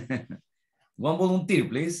it. One volunteer,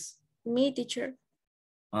 please. Me, teacher.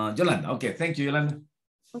 Yolanda. Okay. Thank you, Yolanda.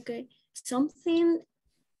 Okay. Something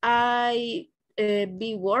I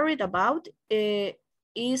be worried about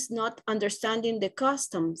is not understanding the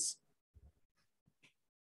customs.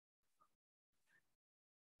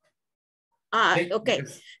 Okay.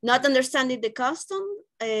 Yes. Not understanding the custom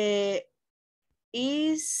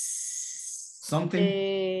is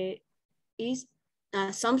Something? Is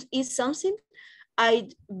something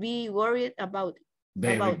I'd be worried about.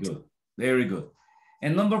 Very good. Very good.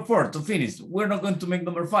 And number 4, to finish. We're not going to make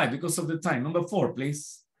number 5 because of the time. Number 4,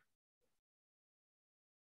 please.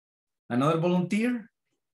 Another volunteer?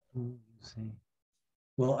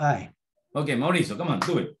 Well, I. Okay, Mauricio, come on,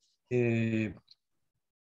 do it.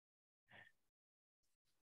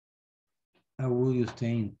 How will you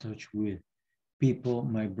stay in touch with people,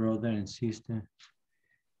 my brother and sister?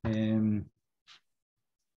 In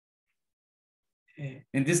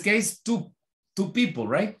this case, two people,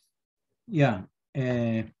 right? Yeah.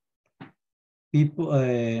 People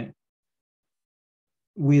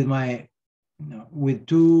with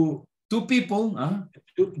two people.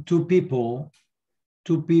 Two people.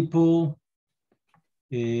 Two people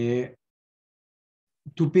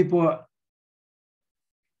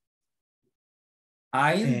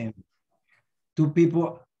two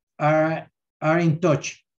people are in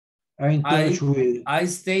touch. Are in touch with. I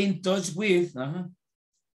stay in touch with.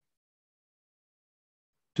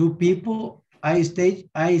 Two people. I stay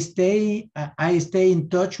in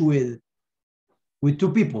touch with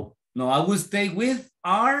two people. No, I will stay with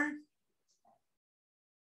are.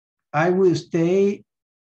 I will stay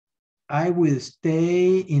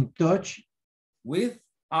in touch with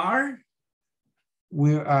are.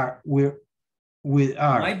 With our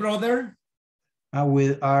my brother.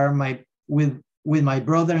 With my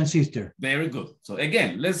brother and sister. Very good. So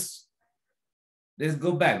again, let's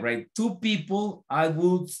go back, right? Two people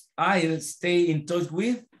I'll stay in touch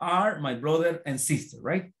with are my brother and sister,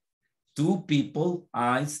 right? Two people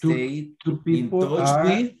I stay in touch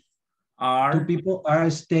with are. Two people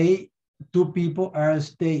are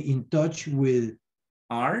stay in touch with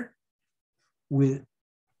are. With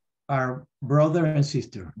our brother and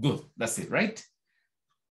sister. Good, that's it, right?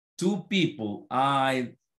 Two people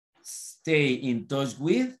I stay in touch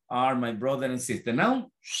with are my brother and sister. Now,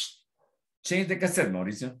 change the cassette,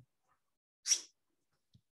 Mauricio.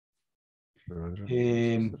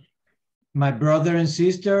 My brother and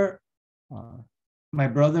sister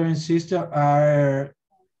are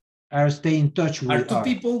stay in touch with. Are two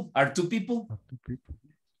people? Are two people?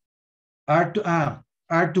 Are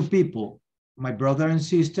two people. My brother and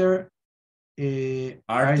sister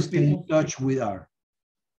are stay in touch with are.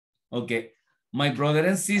 Okay. My brother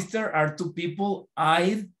and sister are two people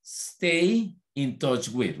I stay in touch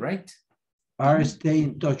with, right? Are stay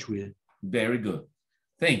in touch with. Very good.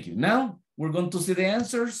 Thank you. Now we're going to see the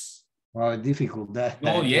answers. Well, difficult.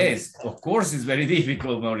 Oh, yes. Of course, it's very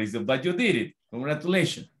difficult, Mauricio, but you did it.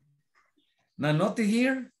 Congratulations. Now, notice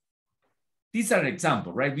here. These are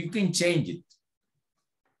examples, right? You can change it.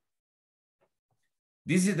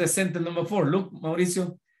 This is the sentence number 4. Look,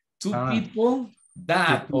 Mauricio, two people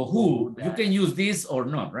that or who. You can use this or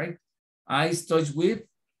not, right? I touch with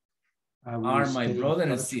are my brother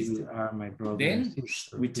and sister. Then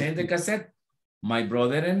we change the cassette. My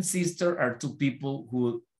brother and sister are two people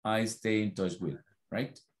who I stay in touch with,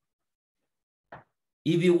 right?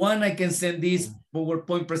 If you want, I can send this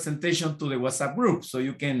PowerPoint presentation to the WhatsApp group so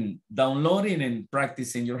you can download it and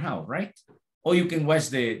practice in your house, right? Or you can watch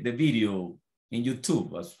the video in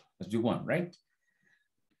YouTube as you want, right?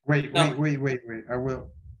 Wait. I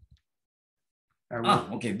will.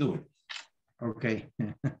 Okay, do it. Okay.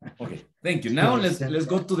 Okay, thank you. Now let's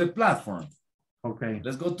go to the platform. Okay.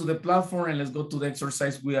 Let's go to the platform and let's go to the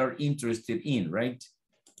exercise we are interested in, right?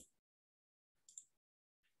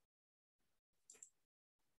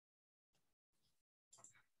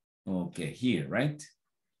 Okay, here, right?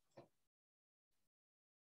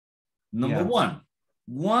 Number 1.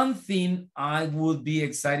 One thing I would be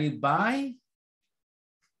excited by.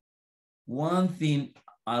 One thing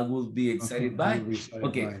I would be excited by.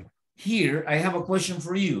 Okay, here I have a question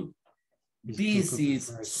for you. This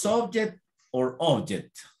is subject or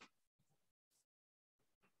object?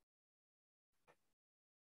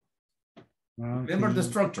 Remember the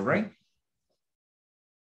structure, right?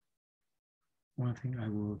 One thing I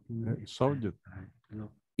will be subject.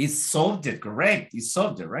 It's subject, correct? It's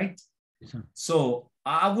subject, right? So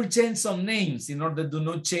I will change some names in order to do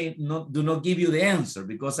not give you the answer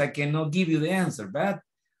because I cannot give you the answer, but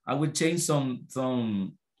I will change some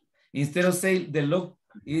instead of saying the look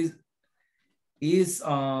is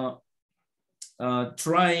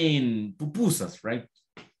trying pupusas, right?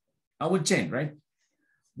 I will change, right?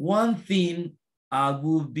 One thing I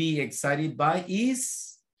would be excited by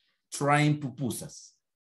is trying pupusas,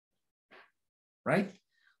 right?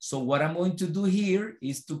 So what I'm going to do here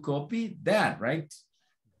is to copy that, right?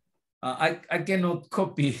 I cannot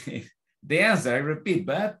copy the answer, I repeat,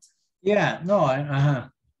 but. Yeah, no,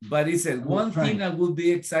 But it said one thing I would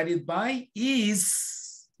be excited by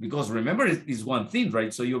is, because remember it's one thing,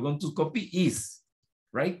 right? So you're going to copy is,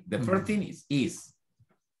 right? The first thing is,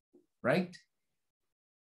 right?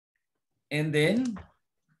 And then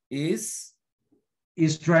is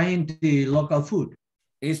trying the local food.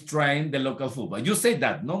 Is trying the local food. But you say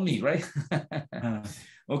that, not me, right?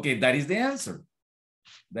 Okay, that is the answer.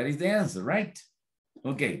 That is the answer, right?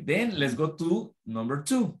 Okay, then let's go to number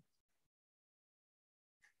 2.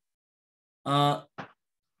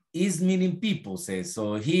 Is meaning people, says.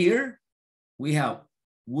 So here we have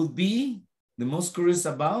would be, the most curious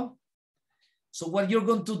about. So what you're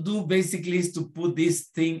going to do basically is to put this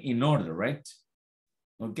thing in order, right?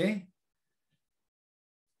 Okay.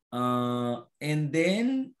 And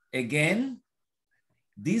then again,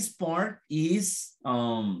 this part is,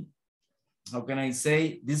 how can I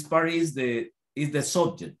say? This part is the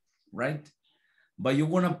subject, right? But you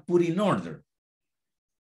want to put in order.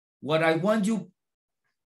 What I want you,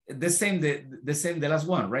 the last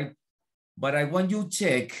one, right? But I want you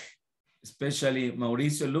check, especially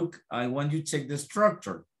Mauricio, look, I want you check the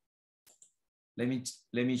structure. Let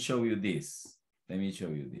me show you this. Let me show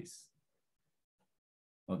you this.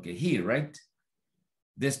 Okay, here, right?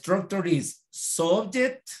 The structure is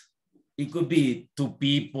subject. It could be 2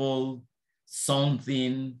 people,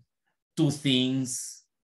 something, 2 things,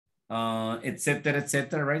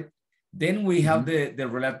 etc., right? Then we have the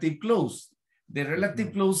relative clause. The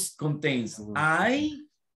relative clause contains I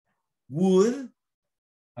would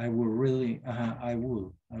really, I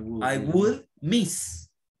would miss,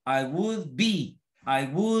 I would be, I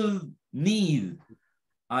would need,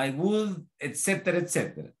 I would,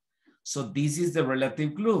 etc. So this is the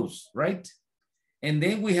relative clause, right? And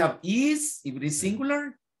then we have is, if it is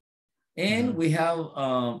singular, and we have,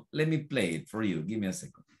 let me play it for you. Give me a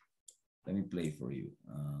second. Let me play it for you.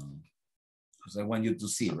 Because I want you to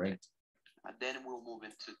see, right? And then we'll move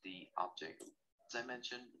into the object. As I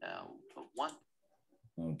mentioned, one.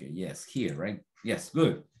 Okay, yes, here, right? Yes,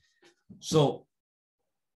 good. So,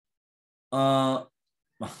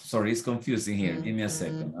 sorry, it's confusing here. Give me a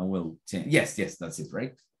second. I will change. Yes, that's it,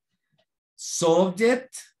 right?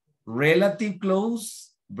 Subject, relative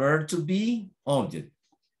clause, verb to be, object.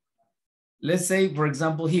 Let's say, for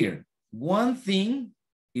example, here, one thing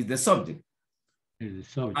is the subject.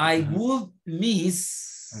 I would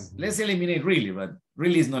miss, let's eliminate really, but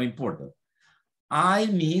really is not important. I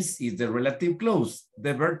miss is the relative clause.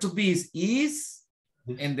 The verb to be is,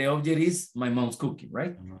 and the object is my mom's cooking,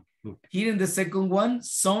 right? Here in the second one,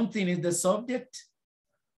 something is the subject.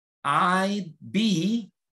 I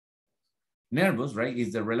be nervous, right?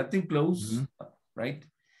 Is the relative clause, right?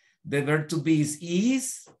 The verb to be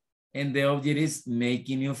is, and the object is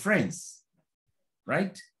making new friends,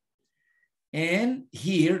 right? And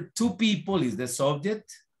here, 2 people is the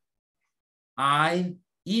subject. I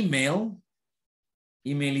email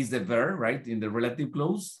is the verb, right? In the relative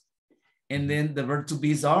clause. And then the verb to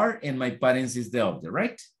be is are, and my parents is the object,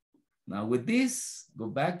 right? Now with this, go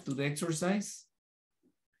back to the exercise.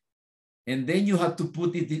 And then you have to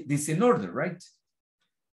put this in order, right?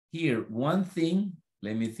 Here, one thing,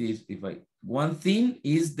 let me see if one thing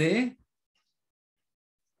is the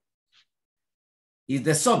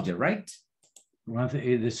subject, right? One thing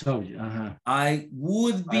is the subject. I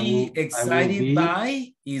would be excited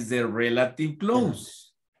by is the relative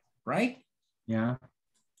clause, right? Yeah.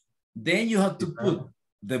 Then you have to put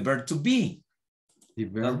the verb to be.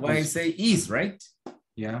 That's why I say is, right?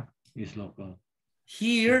 Yeah, is local.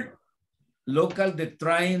 Here, local, the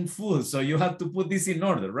trying food. So you have to put this in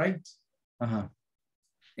order, right?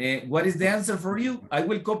 What is the answer for you? I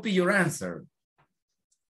will copy your answer.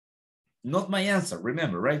 Not my answer,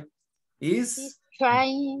 remember, right? Is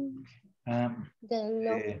trying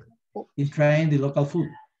is trying the local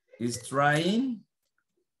food. Is trying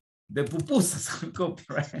the pupusas. Copy,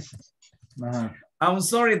 right? I'm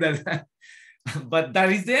sorry that, but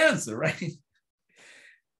that is the answer, right?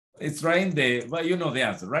 It's trying the, well, you know the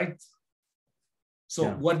answer, right? So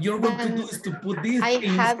what you're going to do is to put these I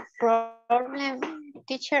things. have problem,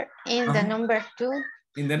 teacher, in the number 2.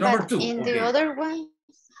 In the number 2. In the other one.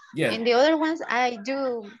 Yeah. In the other ones, I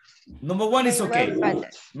do. Number 1 is okay. Well,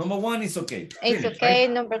 number 1 is okay. It's finish, okay.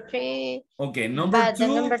 right? Number 3. Okay. Number but 2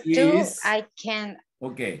 the number 2 is I can.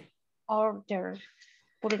 Okay. Order.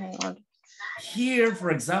 Put it in order. Here,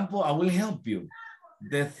 for example, I will help you.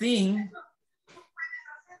 The thing.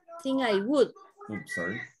 Thing I would. Oops,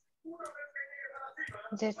 sorry.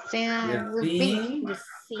 The thing I would be. The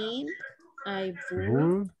thing I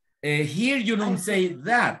would. Here you don't say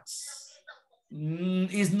that.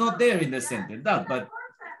 It's not there in the sentence, that, but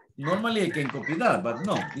normally I can copy that, but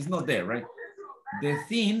no, it's not there, right? the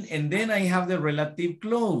thing, and then I have the relative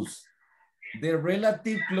clause. The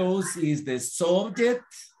relative clause is the subject,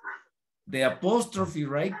 the apostrophe,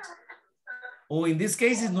 right? Or in this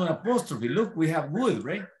case, it's not apostrophe. Look, we have would,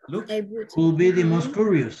 right? Look. Will be the most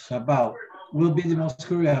curious about. Will be the most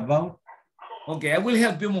curious about. Okay, I will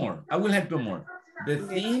help you more. I will help you more. The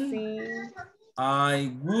thing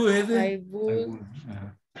I would.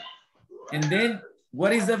 And then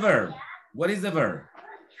what is the verb? What is the verb?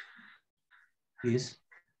 Is.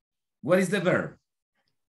 What is the verb?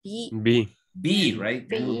 Be. Be, right?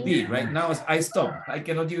 Would be, right? Now I stop. I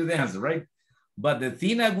cannot give you the answer, right? But the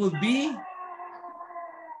thing I would be,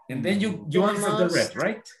 and then you answer the rest,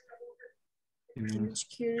 right?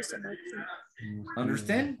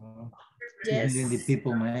 Understand? Yes. The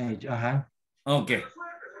people my age. Okay.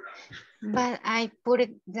 But I put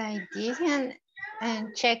it like this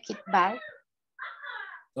and check it back.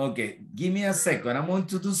 Okay, give me a second. I'm going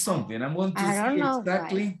to do something. I'm going to see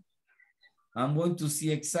exactly. Why. I'm going to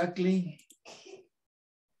see exactly.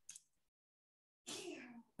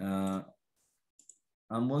 I'm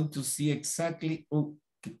going to see exactly. Oh.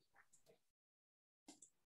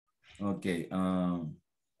 Okay.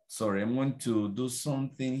 Sorry, I'm going to do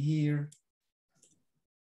something here.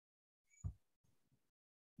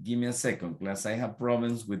 Give me a second, class. I have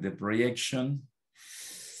problems with the projection.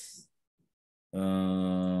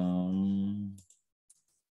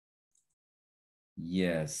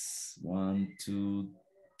 Yes, 1, 2,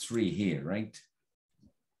 3 here, right?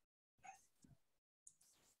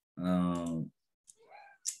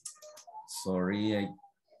 Sorry,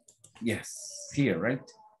 yes, here,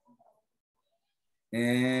 right?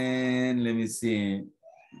 And let me see.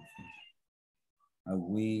 Are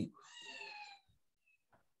we?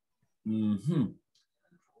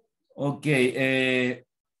 Okay,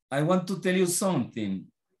 I want to tell you something.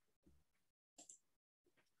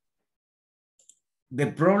 The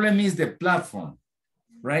problem is the platform,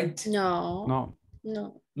 right? No, wait.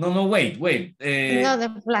 Not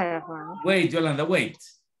the platform. Wait, Yolanda, wait.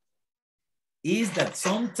 Is that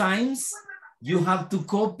sometimes you have to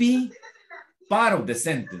copy part of the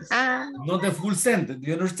sentence, not the full sentence. Do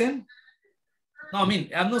you understand? No, I mean,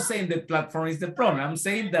 I'm not saying the platform is the problem. I'm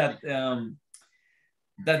saying that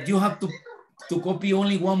that you have to copy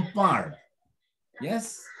only one part.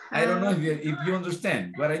 Yes? I don't know if you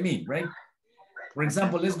understand what I mean, right? For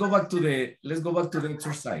example, let's go back to the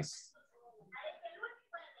exercise.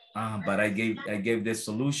 But I gave the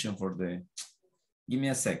solution for the. Give me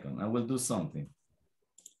a second. I will do something.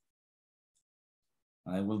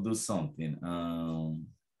 I will do something.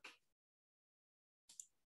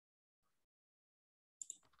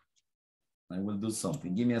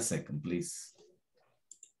 Give me a second, please.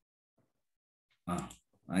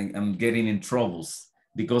 I'm getting in troubles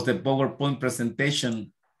because the PowerPoint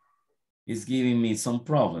presentation is giving me some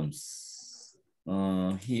problems.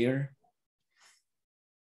 Here.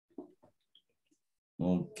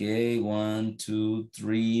 Okay, 1, 2,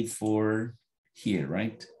 3, 4, here,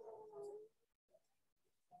 right?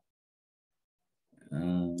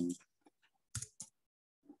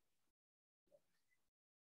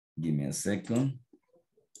 Give me a second.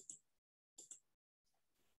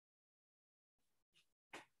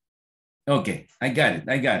 Okay, I got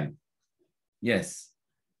it. Yes.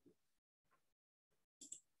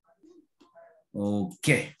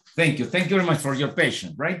 Okay, thank you very much for your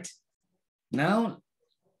patience, right? Now,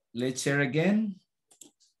 let's share again.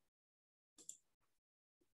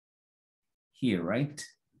 Here, right?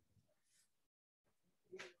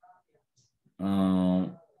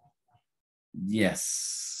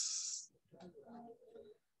 Yes.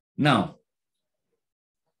 Now.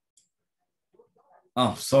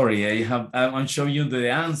 Oh, sorry, I'm showing you the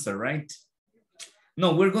answer, right?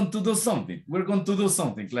 No, we're going to do something.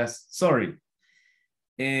 Class. Sorry.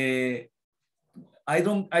 I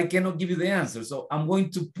cannot give you the answer. So I'm going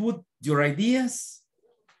to put your ideas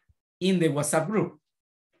in the WhatsApp group.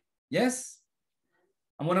 Yes?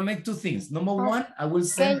 I'm going to make two things. Number one, I will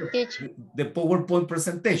send the PowerPoint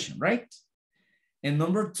presentation, right? And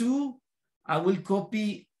number two, I will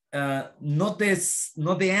copy not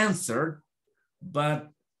the answer, but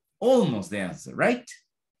almost the answer, right?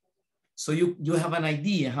 So you have an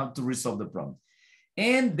idea how to resolve the problem.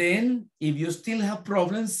 And then if you still have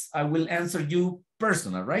problems, I will answer you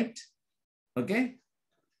personal, right? Okay,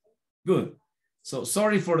 good. So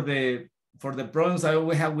sorry for the problems I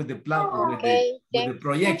always have with the platform, with the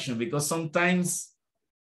projection, because sometimes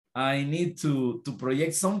I need to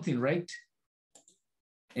project something, right?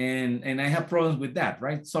 And I have problems with that,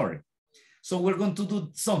 right? Sorry. So we're going to do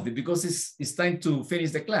something because it's time to finish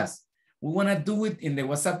the class. We want to do it in the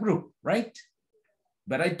WhatsApp group, right?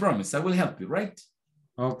 But I promise I will help you, right?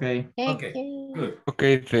 Okay. Okay, good.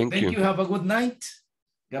 Okay, thank you. Thank you. Have a good night.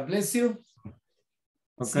 God bless you.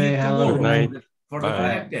 See Okay, you have a tomorrow good night. for the Bye.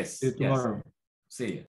 final test. See you tomorrow. Yes. See you.